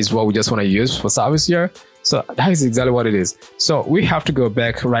 service here is what we just want to use for service here. So that is exactly what it is. So we have to go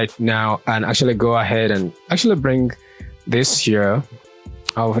back right now and actually go ahead and actually bring this here.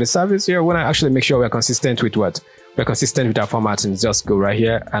 For the service here, we want to actually make sure we're consistent with what? We're consistent with our formatting. Just go right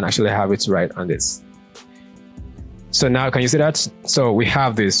here and actually have it right on this. So now can you see that? So we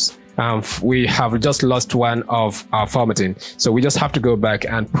have this. We have just lost one of our formatting. So we just have to go back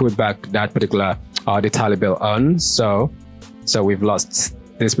and put back that particular data label on. So we've lost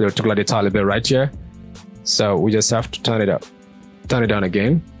this particular data label right here. So we just have to turn it down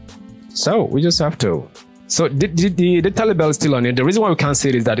again. So we just have to. So the data label is still on it. The reason why we can't see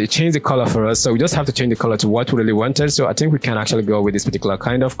it is that it changed the color for us. So we just have to change the color to what we really wanted. So I think we can actually go with this particular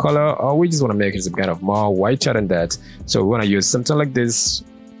kind of color, or we just want to make it some kind of more whiter than that. So we want to use something like this.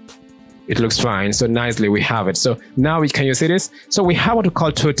 It looks fine. So nicely we have it. So now can you see this? So we have what we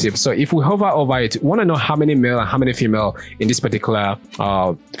call tooltip. So if we hover over it, we want to know how many male and how many female in this particular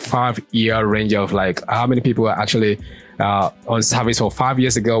 5-year range of like how many people are actually on service. So 5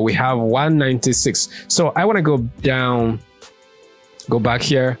 years ago, we have 196. So I want to go down, go back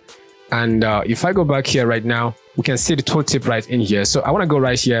here. And if I go back here right now, we can see the tooltip right in here. So I want to go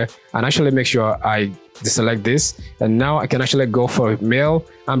right here and actually make sure I deselect this. And now I can actually go for male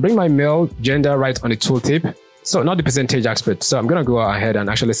and bring my male gender right on the tooltip. So not the percentage aspect. So I'm going to go ahead and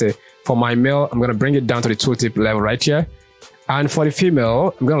actually say for my male, I'm going to bring it down to the tooltip level right here. And for the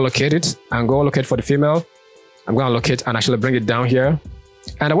female, I'm going to locate it and go locate for the female. I'm going to locate and actually bring it down here.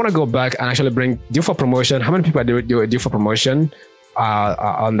 And I want to go back and actually bring due for promotion. How many people are due for promotion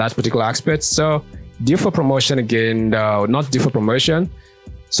on that particular aspect? So due for promotion again, not due for promotion.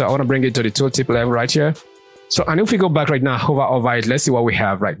 So I want to bring it to the tooltip level right here. So, and if we go back right now, hover over it, let's see what we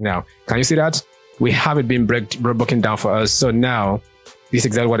have right now. Can you see that? We have it being broken down for us. So now this is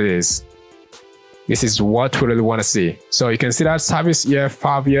exactly what it is. This is what we really want to see. So you can see that service year,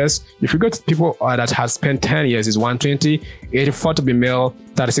 5 years. If you go to people that have spent 10 years is 120, 84 to be male,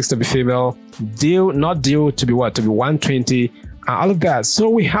 36 to be female, not due to be what? To be 120. All of that. So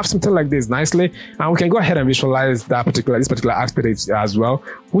we have something like this nicely, and we can go ahead and visualize this particular aspect as well,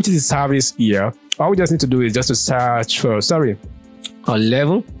 which is the service year. All we just need to do is just to search for a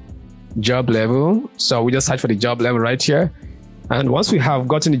level, job level. So we just search for the job level right here, and once we have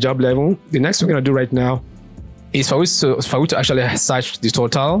gotten the job level, the next thing we're gonna do right now is for we to actually search the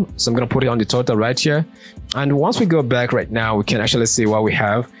total. So I'm gonna put it on the total right here, and once we go back right now, we can actually see what we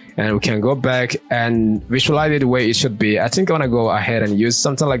have. And we can go back and visualize it the way it should be. I think I want to go ahead and use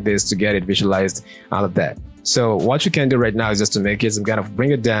something like this to get it visualized, all of that. So what you can do right now is just to make it some kind of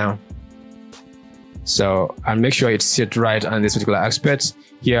bring it down. So and make sure it's set right on this particular aspect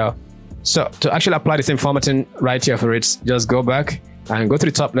here. So to actually apply the same formatting right here for it, just go back and go to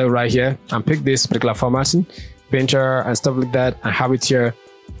the top level right here and pick this particular formatting, Painter and stuff like that, and have it here.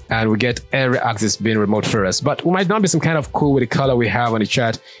 And we get every axis being removed for us. But we might not be some kind of cool with the color we have on the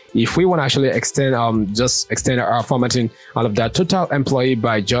chart. If we want to actually extend, just extend our formatting, all of that, total employee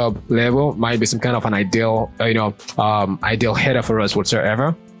by job level might be some kind of an ideal, ideal header for us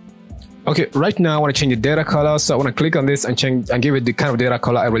whatsoever. Okay, right now I want to change the data color. So I want to click on this and change and give it the kind of data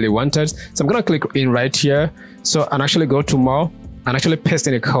color I really wanted. So I'm going to click in right here. So and actually go to more. And actually paste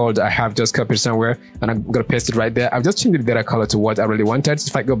in a code I have just copied somewhere, and I'm going to paste it right there. I've just changed the data color to what I really wanted.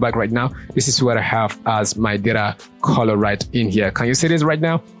 If I go back right now, this is what I have as my data color right in here. Can you see this right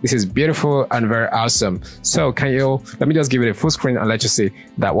now? This is beautiful and very awesome. So let me just give it a full screen and let you see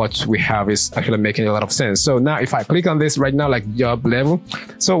that what we have is actually making a lot of sense. So now if I click on this right now, like job level,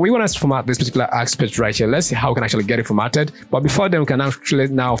 so we want to format this particular aspect right here. Let's see how we can actually get it formatted. But before then, we can actually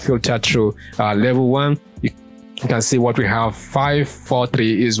now filter through level 1. You can see what we have.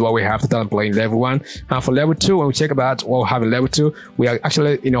 543 is what we have total employee in level 1. And for level 2, when we check about what we have in level 2, we are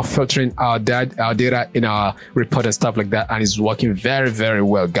actually, filtering our data in our report and stuff like that, and it's working very, very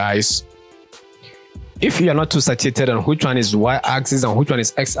well, guys. If you are not too saturated on which one is y-axis and which one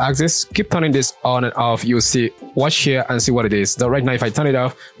is x-axis, keep turning this on and off. You'll see, watch here and see what it is. So right now, if I turn it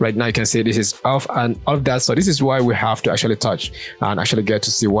off, right now you can see this is off and all of that. So this is why we have to actually touch and actually get to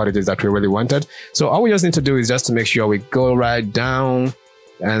see what it is that we really wanted. So all we just need to do is just to make sure we go right down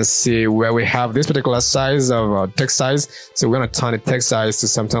and see where we have this particular size of text size. So we're going to turn the text size to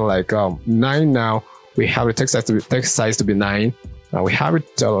something like 9 now. We have the text size to be 9. We have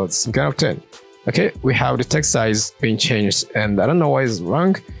it some kind of 10. Okay, we have the text size being changed, and I don't know why it's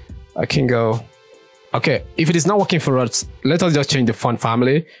wrong. I can go. Okay, if it is not working for us, let us just change the font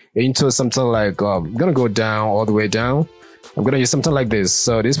family into something like, I'm gonna go down, all the way down. I'm gonna use something like this.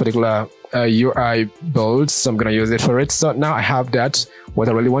 So this particular UI bold, so I'm gonna use it for it. So now I have that. What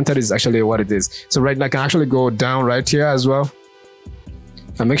I really wanted is actually what it is. So right now I can actually go down right here as well.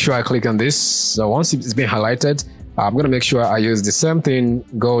 And make sure I click on this. So once it's been highlighted, I'm going to make sure I use the same thing,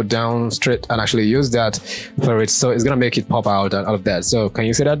 go down straight and actually use that for it. So it's going to make it pop out and all of that. So can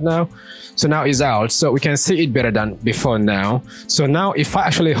you see that now? So now it's out. So we can see it better than before now. So now if I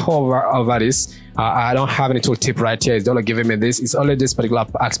actually hover over this, I don't have any tooltip right here. It's only giving me this. It's only this particular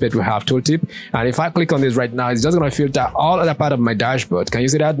aspect we have tooltip. And if I click on this right now, it's just going to filter all other part of my dashboard. Can you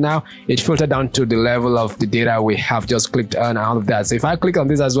see that now? It filtered down to the level of the data we have just clicked on, all of that. So if I click on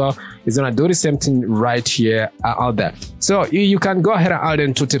this as well, it's going to do the same thing right here, all that. So you can go ahead and add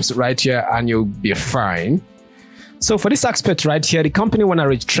in tooltips right here and you'll be fine. So for this aspect right here, the company want to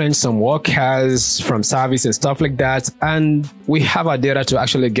retrench some workers from service and stuff like that. And we have our data to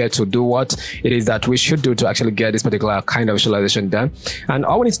actually get to do what it is that we should do to actually get this particular kind of visualization done. And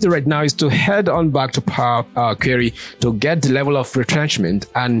all we need to do right now is to head on back to Power Query to get the level of retrenchment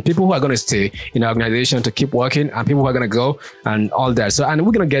and people who are going to stay in our organization to keep working and people who are going to go and all that. So, and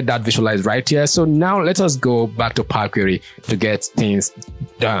we're going to get that visualized right here. So now let us go back to Power Query to get things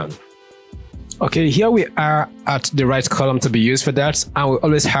done. Okay, here we are at the right column to be used for that, and we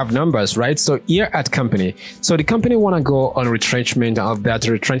always have numbers, right? So here at company, so the company want to go on retrenchment of that,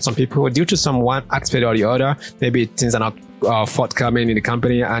 to retrench some people due to some one aspect or the other. Maybe things are not forthcoming in the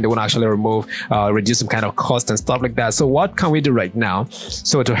company and they want to actually remove, reduce some kind of cost and stuff like that. So what can we do right now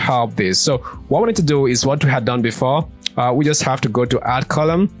so to help this? So what we need to do is what we had done before. We just have to go to add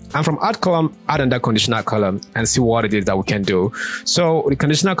column, and from add column, add another conditional column and see what it is that we can do. So the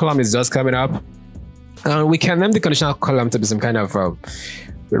conditional column is just coming up. We can name the conditional column to be some kind of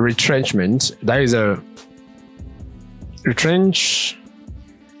retrenchment. That is a retrenchment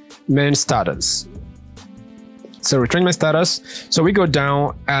status. So retrenchment status. So we go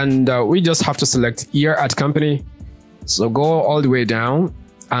down and we just have to select year at company. So go all the way down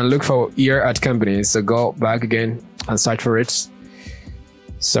and look for year at company. So go back again and search for it.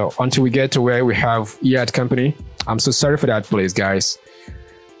 So until we get to where we have year at company. I'm so sorry for that, please, guys.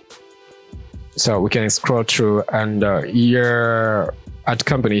 So we can scroll through and year at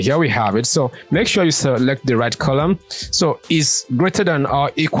company, here we have it. So make sure you select the right column. So is greater than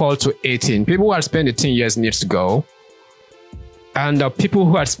or equal to 18. People who have spent 18 years needs to go. And people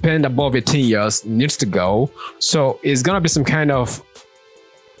who have spent above 18 years needs to go. So it's going to be some kind of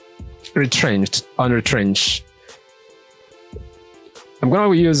retrenched, unretrenched. I'm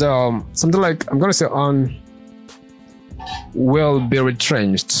going to use something like, I'm going to say on will be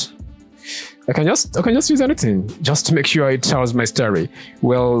retrenched. I can just use anything just to make sure it tells my story.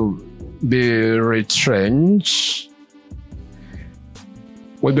 Will be retrenched.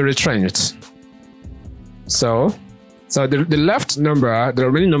 Will be retrenched. So the left number, the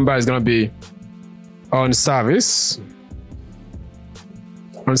remaining number is going to be on service.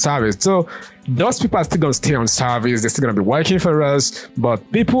 On service. So those people are still going to stay on service. They're still going to be working for us.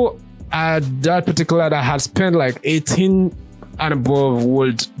 But people at that particular that had spent like 18 and above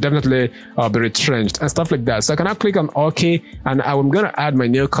would definitely be retrenched and stuff like that. So I can now click on OK, and I'm going to add my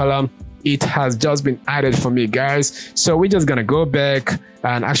new column. It has just been added for me, guys. So we're just going to go back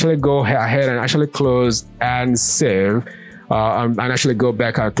and actually go ahead and actually close and save. And actually go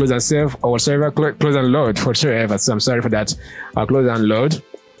back, close and save, or whatever, close and load for sure. So I'm sorry for that. Close and load.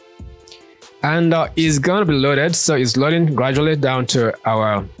 And it's going to be loaded. So it's loading gradually down to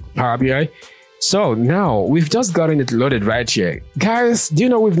our Power BI. So now we've just gotten it loaded right here. Guys, do you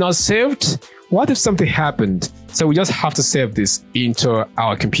know we've not saved? What if something happened? So we just have to save this into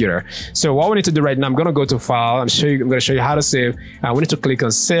our computer. So what we need to do right now, I'm going to go to file. I'm going to show you how to save. And we need to click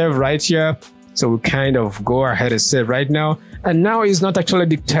on save right here. So we kind of go ahead and save right now. and now it's not actually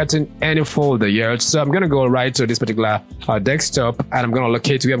dictating any folder yet. So I'm going to go right to this particular desktop, and I'm going to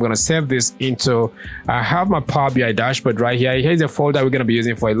locate where I'm going to save this into. I have my Power BI dashboard right here. Here's a folder we're going to be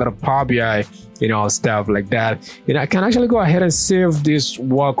using for a lot of Power BI, stuff like that. I can actually go ahead and save this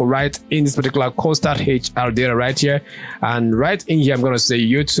work right in this particular CoStat HR data right here, and right in here I'm going to say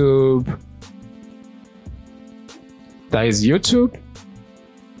YouTube. That is YouTube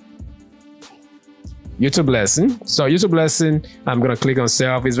lesson. So YouTube lesson, I'm going to click on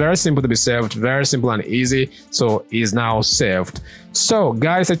save. It's very simple to be saved, very simple and easy. So it's now saved. So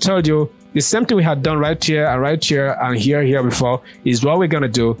guys, I told you the same thing we had done right here and here before is what we're going to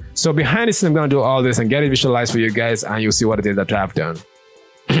do. So behind the scenes, I'm going to do all this and get it visualized for you guys, and you'll see what it is that I've done.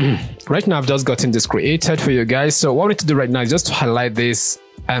 Right now, I've just gotten this created for you guys. So what we need to do right now is just to highlight this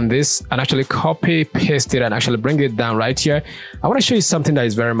and actually copy, paste it, and actually bring it down right here. I want to show you something that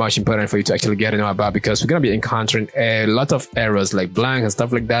is very much important for you to actually get to know about, because we're going to be encountering a lot of errors like blank and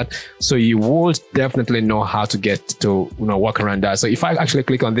stuff like that. So you will definitely know how to get to work around that. So if I actually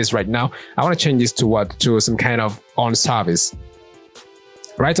click on this right now, I want to change this to some kind of on service.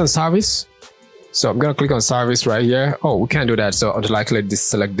 Right on service. So I'm going to click on service right here. Oh, we can't do that. So until I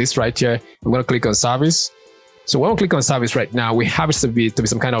select this right here, I'm going to click on service. So when we click on service right now, we have it to be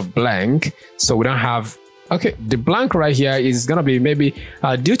some kind of blank. So we don't have, okay, the blank right here is going to be maybe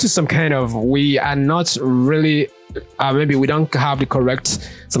due to some kind of, we are not really, maybe we don't have the correct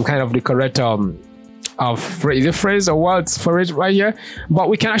phrase or words for it right here, but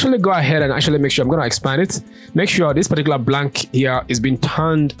we can actually go ahead and actually make sure, I'm going to expand it, make sure this particular blank here is being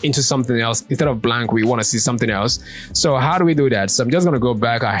turned into something else. Instead of blank, we want to see something else. So how do we do that? So I'm just going to go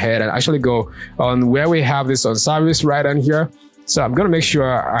back ahead and actually go on where we have this on service right on here. So I'm going to make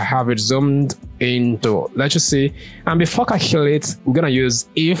sure I have it zoomed into, let's just see, and before calculate, we're going to use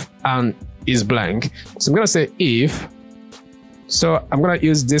if and is blank. So I'm going to say if. So I'm going to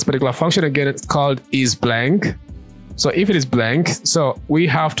use this particular function again. It's called is blank. So if it is blank, so we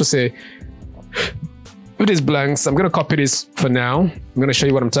have to say if it is blank. So I'm going to copy this for now. I'm going to show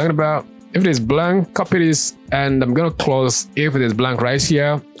you what I'm talking about. If it is blank, copy this, and I'm going to close if it is blank right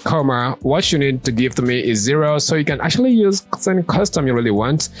here, comma. What you need to give to me is 0. So you can actually use any custom you really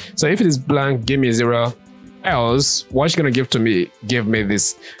want. So if it is blank, give me 0. Else, what you're gonna give to me, give me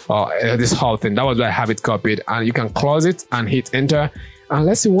this this whole thing. That was why I have it copied, and you can close it and hit enter, and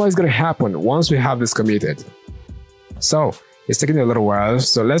let's see what is gonna happen once we have this committed. So it's taking a little while,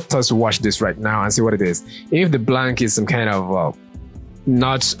 so let's just watch this right now and see what it is. If the blank is some kind of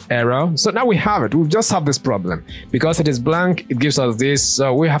not error, so now we have it. We just have this problem because it is blank. It gives us this,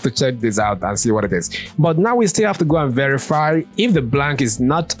 so we have to check this out and see what it is. But now we still have to go and verify if the blank is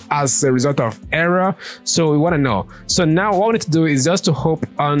not as a result of error. So we want to know. So now what we need to do is just to hop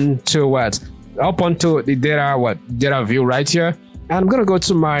onto the data view right here, and I'm gonna go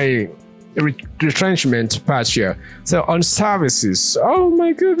to my retrenchment patch here. So on services, oh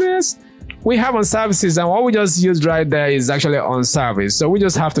my goodness, we have on services, and what we just used right there is actually on service. So we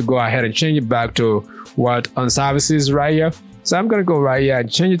just have to go ahead and change it back to what on services right here. So I'm gonna go right here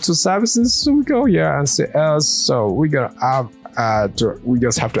and change it to services. So we go here and say else. So we're gonna we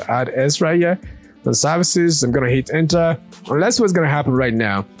just have to add s right here on services. I'm gonna hit enter. And that's what's gonna happen right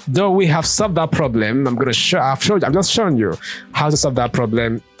now. Though we have solved that problem, I'm just showing you how to solve that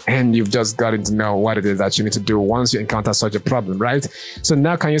problem, and you've just gotten to know what it is that you need to do once you encounter such a problem, right? So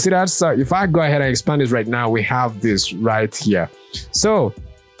now can you see that? So if I go ahead and expand this right now, we have this right here. So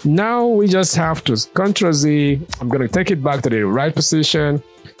now we just have to Ctrl Z. I'm going to take it back to the right position.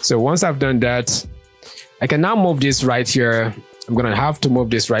 So once I've done that, I can now move this right here. I'm going to have to move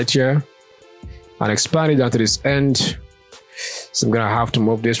this right here and expand it down to this end. So I'm going to have to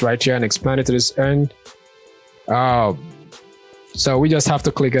move this right here and expand it to this end. So we just have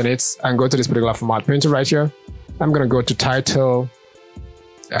to click on it and go to this particular format printer right here. I'm going to go to title.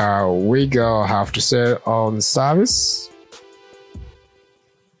 We have to say on service.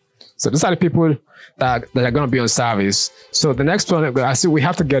 So these are the people that are going to be on service. So the next one, I see we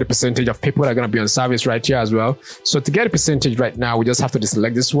have to get a percentage of people that are going to be on service right here as well. So to get a percentage right now, we just have to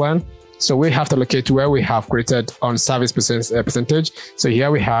deselect this one. So we have to locate where we have created on service percentage. So here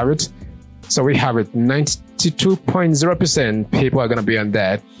we have it. So we have it 92.0% people are going to be on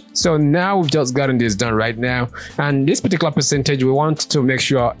that. So now we've just gotten this done right now. And this particular percentage, we want to make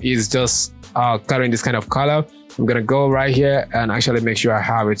sure is just carrying this kind of color. I'm going to go right here and actually make sure I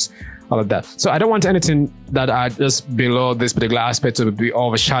have it all of that. So I don't want anything that are just below this particular aspect to be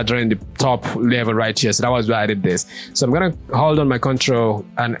overshadowing the top level right here. So that was why I did this. So I'm going to hold on my Control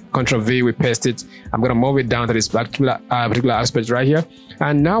and Control V, we paste it. I'm going to move it down to this particular aspect right here.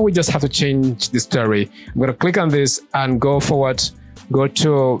 And now we just have to change the story. I'm going to click on this and go forward, go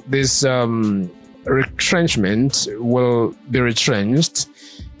to this retrenchment will be retrenched.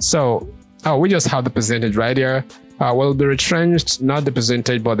 So we just have the percentage right here. Will be retrenched, not the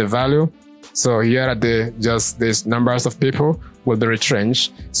percentage but the value. So here are just these numbers of people will be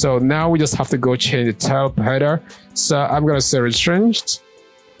retrenched. So now we just have to go change the top header. So I'm going to say retrenched,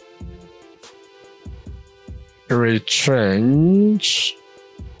 retrench,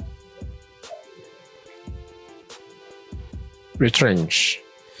 retrench.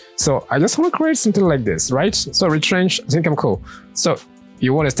 So I just want to create something like this, right? So retrench, I think I'm cool. So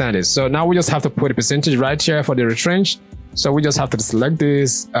you understand this. So now we just have to put a percentage right here for the retrench. So we just have to select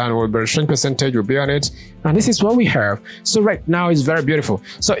this and we'll be retrench percentage will be on it. And this is what we have. So right now it's very beautiful.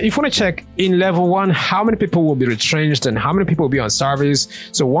 So if you want to check in level 1, how many people will be retrenched and how many people will be on service.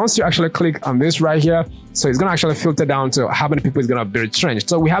 So once you actually click on this right here, so it's going to actually filter down to how many people is going to be retrenched.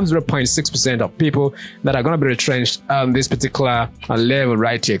 So we have 0.6% of people that are going to be retrenched on this particular level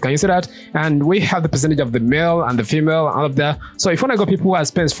right here. Can you see that? And we have the percentage of the male and the female, all of that. So if you want to go people who have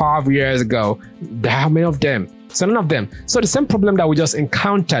spent 5 years ago, how many of them? So none of them. So the same problem that we just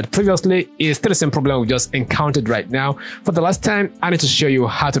encountered previously is still the same problem we just encountered right now. For the last time, I need to show you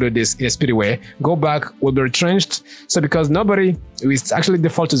how to do this in a speedy way. Go back, will be retrenched. So because nobody is actually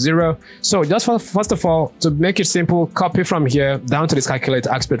default to 0. So just first of all, to make it simple, copy from here down to this calculate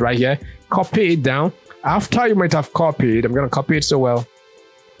aspect right here. Copy it down. After you might have copied, I'm going to copy it so well.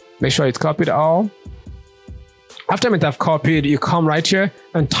 Make sure it's copied all. After you might have copied, you come right here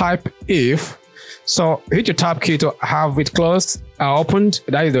and type if. So hit your tab key to have it closed, opened,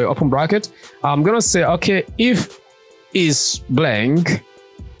 that is the open bracket. I'm going to say, okay, if is blank,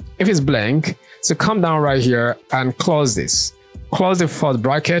 so come down right here and close this. Close the first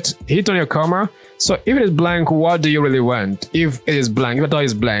bracket, hit on your comma. So if it is blank, what do you really want? If it is blank, if it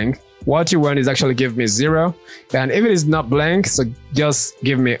is blank, what you want is actually give me 0. And if it is not blank, so just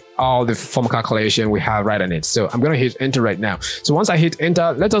give me all the form calculation we have right on it. So I'm going to hit enter right now. So once I hit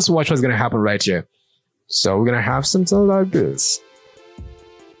enter, let us watch what's going to happen right here. So we're going to have something like this.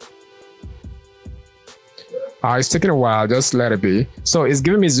 It's taking a while, just let it be. So it's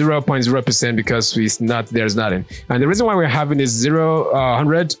giving me 0.0% because there's nothing. And the reason why we're having this 0,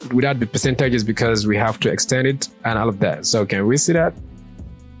 100 without the percentage is because we have to extend it and all of that. So can we see that?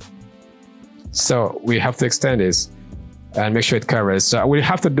 So we have to extend this and make sure it covers. So we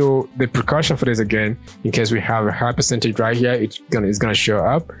have to do the precaution for this again in case we have a high percentage right here. It's gonna show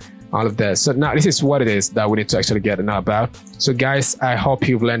up. All of that. So now this is what it is that we need to actually get to know about. So guys, I hope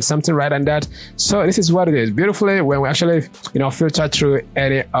you've learned something right on that. So this is what it is. Beautifully, when we actually filter through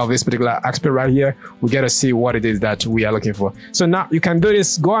any of this particular aspect right here, we get to see what it is that we are looking for. So now you can do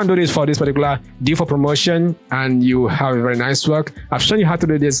this, go and do this for this particular D4 promotion, and you have a very nice work. I've shown you how to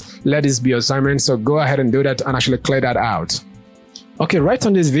do this. Let this be your assignment. So go ahead and do that and actually clear that out. Okay, right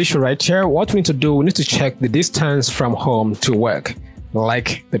on this visual right here, what we need to do, we need to check the distance from home to work.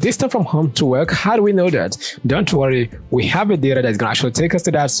 Like the distance from home to work, how do we know that? Don't worry, we have a data that's going to actually take us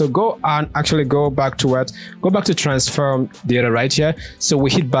to that. So go and actually go back to what? Go back to transform data right here. So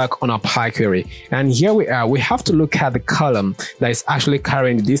we hit back on our Pi query. And here we are. We have to look at the column that is actually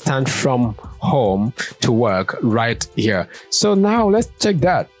carrying the distance from home to work right here. So now let's check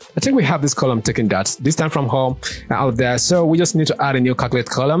that. I think we have this column taking that distance from home and all of that. So we just need to add a new calculate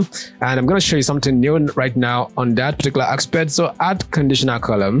column, and I'm going to show you something new right now on that particular aspect. So add conditional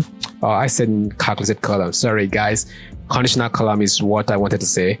column. I said calculated column. Sorry guys, conditional column is what I wanted to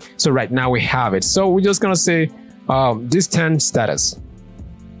say. So right now we have it. So we're just going to say distance status.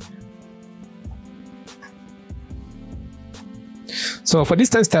 So for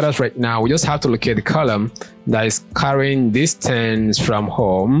distance status right now, we just have to locate the column that is carrying distance from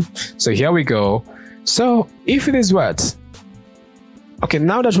home. So here we go. So if it is what? Okay,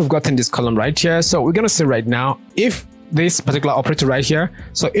 now that we've gotten this column right here, so we're going to say right now, if this particular operator right here,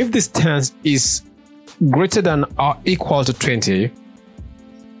 so if distance is greater than or equal to 20,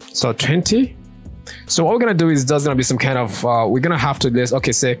 so 20, so what we're going to do is there's going to be some kind of, we're going to have to list,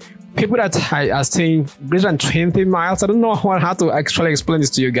 okay, say people that are staying greater than 20 miles. I don't know how to actually explain this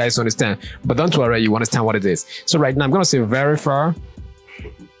to you guys to understand, but don't worry, you understand what it is. So right now I'm going to say very far.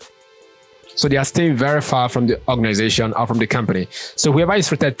 So they are staying very far from the organization or from the company. So whoever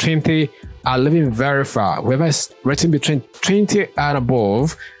is rated 20 are living very far. Whoever is rated between 20 and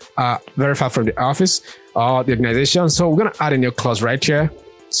above are very far from the office or the organization. So we're going to add a new clause right here.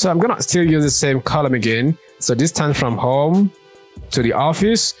 So I'm gonna still use the same column again. So distance from home to the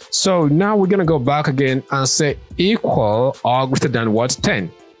office. So now we're gonna go back again and say equal or greater than what,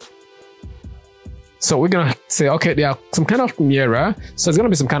 10. So we're gonna say, okay, they are some kind of nearer, so it's gonna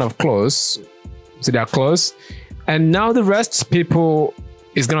be some kind of close. So they are close, and now the rest people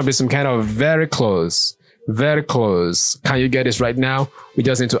is gonna be some kind of very close, very close. Can you get this right now? We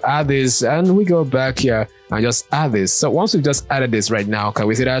just need to add this, and we go back here and just add this. So once we've just added this right now, can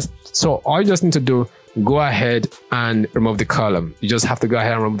we see that? So all you just need to do, go ahead and remove the column. You just have to go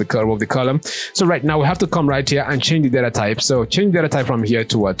ahead and remove the column. So right now we have to come right here and change the data type. So change data type from here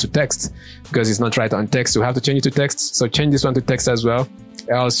to what? To text, because it's not right on text. So we have to change it to text. So change this one to text as well,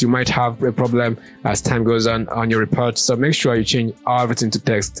 else you might have a problem as time goes on your report. So make sure you change everything to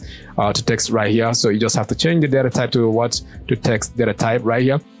text right here. So you just have to change the data type to what? To text data type right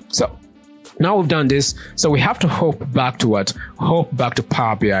here. So now we've done this, so we have to hop back to what? Hop back to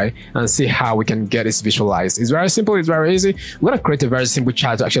Power BI and see how we can get this visualized. It's very simple, it's very easy. We're gonna create a very simple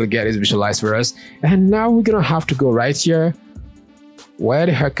chart to actually get this visualized for us. And now we're gonna have to go right here. Where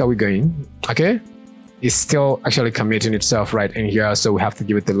the heck are we going? Okay, it's still actually committing itself right in here, so we have to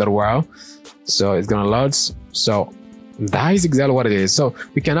give it a little while. So it's gonna load. So that is exactly what it is. So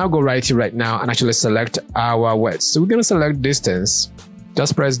we can now go right here right now and actually select our words. So we're gonna select distance.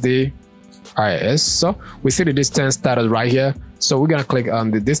 Just press the IS. So we see the distance status right here. So we're gonna click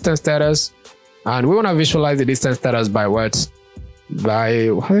on the distance status, and we want to visualize the distance status by what? By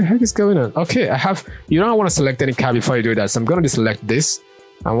what the heck is going on? Okay, you don't want to select any car before you do that. So I'm gonna deselect this,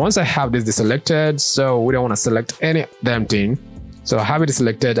 and once I have this deselected, so we don't want to select any damn thing. So I have it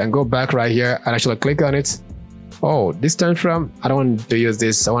deselected and go back right here and actually click on it. Oh, distance from, I don't want to use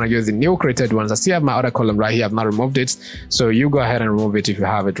this. I want to use the new created ones. I still have my other column right here. I've not removed it. So you go ahead and remove it if you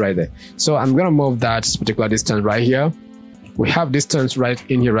have it right there. So I'm going to move that particular distance right here. We have distance right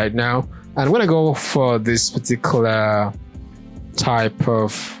in here right now. And I'm going to go for this particular type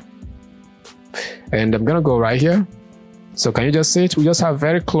of, and I'm going to go right here. So can you just see it? We just have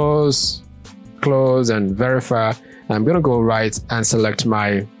very close, close, and very far. And I'm going to go right and select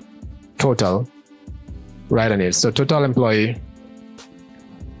my total. Right on it. So total employee.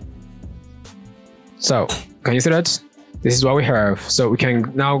 So can you see that? This is what we have. So we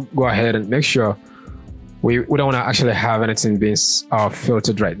can now go ahead and make sure we don't want to actually have anything being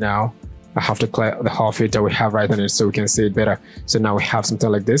filtered right now. I have to clear the whole filter we have right on it so we can see it better. So now we have something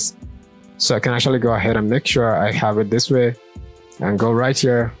like this. So I can actually go ahead and make sure I have it this way and go right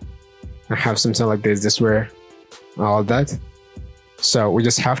here and have something like this way, all that. So we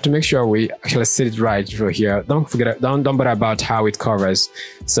just have to make sure we actually set it right through here. Don't forget, don't bother about how it covers.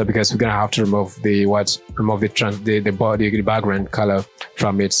 So because we're gonna have to remove the background color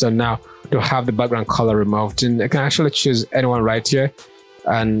from it. So now to have the background color removed, and I can actually choose anyone right here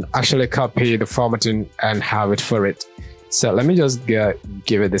and actually copy the formatting and have it for it. So let me just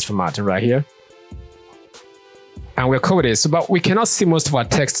give it this formatting right here. And we're covered it. So, but we cannot see most of our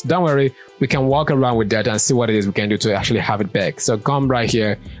text. Don't worry, we can walk around with that and see what it is we can do to actually have it back. So come right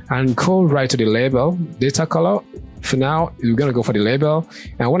here and go right to the label, data color. For now, we're gonna go for the label,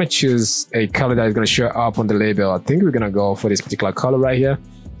 and I want to choose a color that is gonna show up on the label. I think we're gonna go for this particular color right here.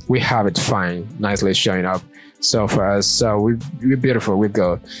 We have it fine, nicely showing up. So for us, so we're beautiful, we're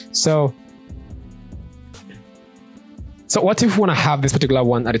good. So what if we want to have this particular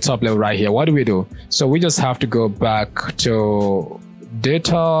one at the top level right here? What do we do? So we just have to go back to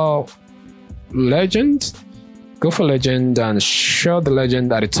data legend, go for legend and show the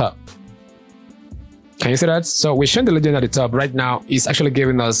legend at the top. Can you see that? So we show the legend at the top right now. It's actually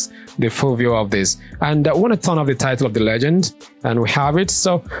giving us the full view of this. And I want to turn off the title of the legend, and we have it.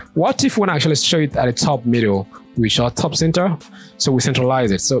 So what if we want to actually show it at the top middle? We show top center, so we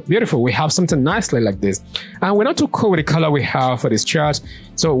centralize it. So beautiful, we have something nicely like this. And we're not too cool with the color we have for this chart.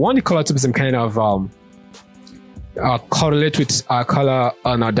 So we want the color to be some kind of correlate with our color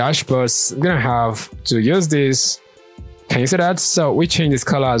on our dashboards. We're gonna have to use this. Can you see that? So we change this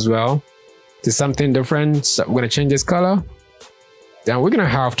color as well to something different. So we're gonna change this color. Then we're gonna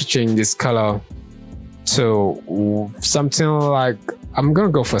have to change this color to something like, I'm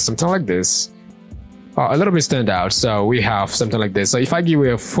gonna go for something like this. A little bit stand out. So we have something like this. So if I give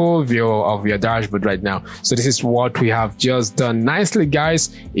you a full view of your dashboard right now, so this is what we have just done nicely,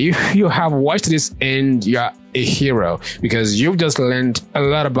 guys. If you have watched this and you're a hero, because you've just learned a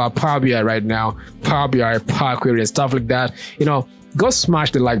lot about Power BI right now, Power BI, Power Query and stuff like that, you know, go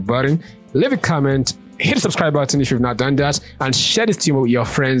smash the like button, leave a comment, hit the subscribe button if you've not done that, and share this team with your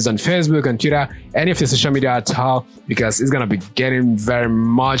friends on Facebook and Twitter, any of your social media at all, because it's gonna be getting very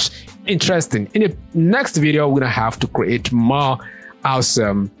much interesting. In the next video, we're gonna have to create more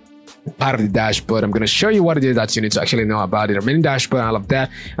awesome part of the dashboard. I'm going to show you what it is that you need to actually know about the remaining dashboard and all of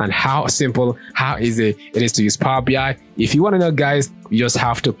that, and how simple, how easy it is to use Power BI. If you want to know, guys, you just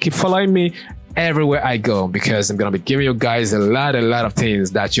have to keep following me everywhere I go, because I'm going to be giving you guys a lot of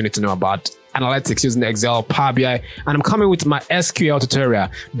things that you need to know about analytics using Excel, Power BI, and I'm coming with my SQL tutorial.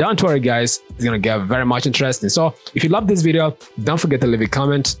 Don't worry, guys, it's gonna get very much interesting. So if you love this video, don't forget to leave a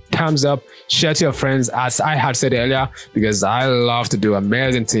comment, thumbs up, share to your friends, as I had said earlier, because I love to do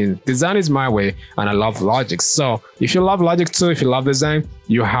amazing things. Design is my way, and I love logic. So if you love logic too, if you love design,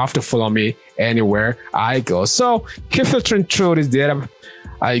 you have to follow me anywhere I go. So keep filtering through this data.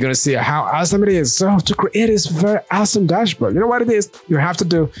 You're going to see how awesome it is. So to create this very awesome dashboard, you know what it is you have to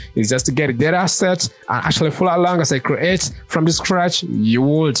do is just to get a data set and actually follow along as I create from the scratch. You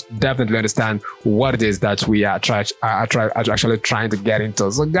would definitely understand what it is that we are actually trying to get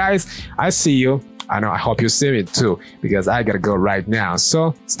into. So guys, I see you. I know, I hope you see me too, because I got to go right now.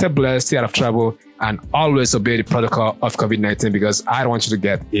 So stay blessed, stay out of trouble, and always obey the protocol of COVID-19, because I don't want you to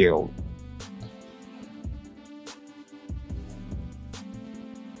get ill.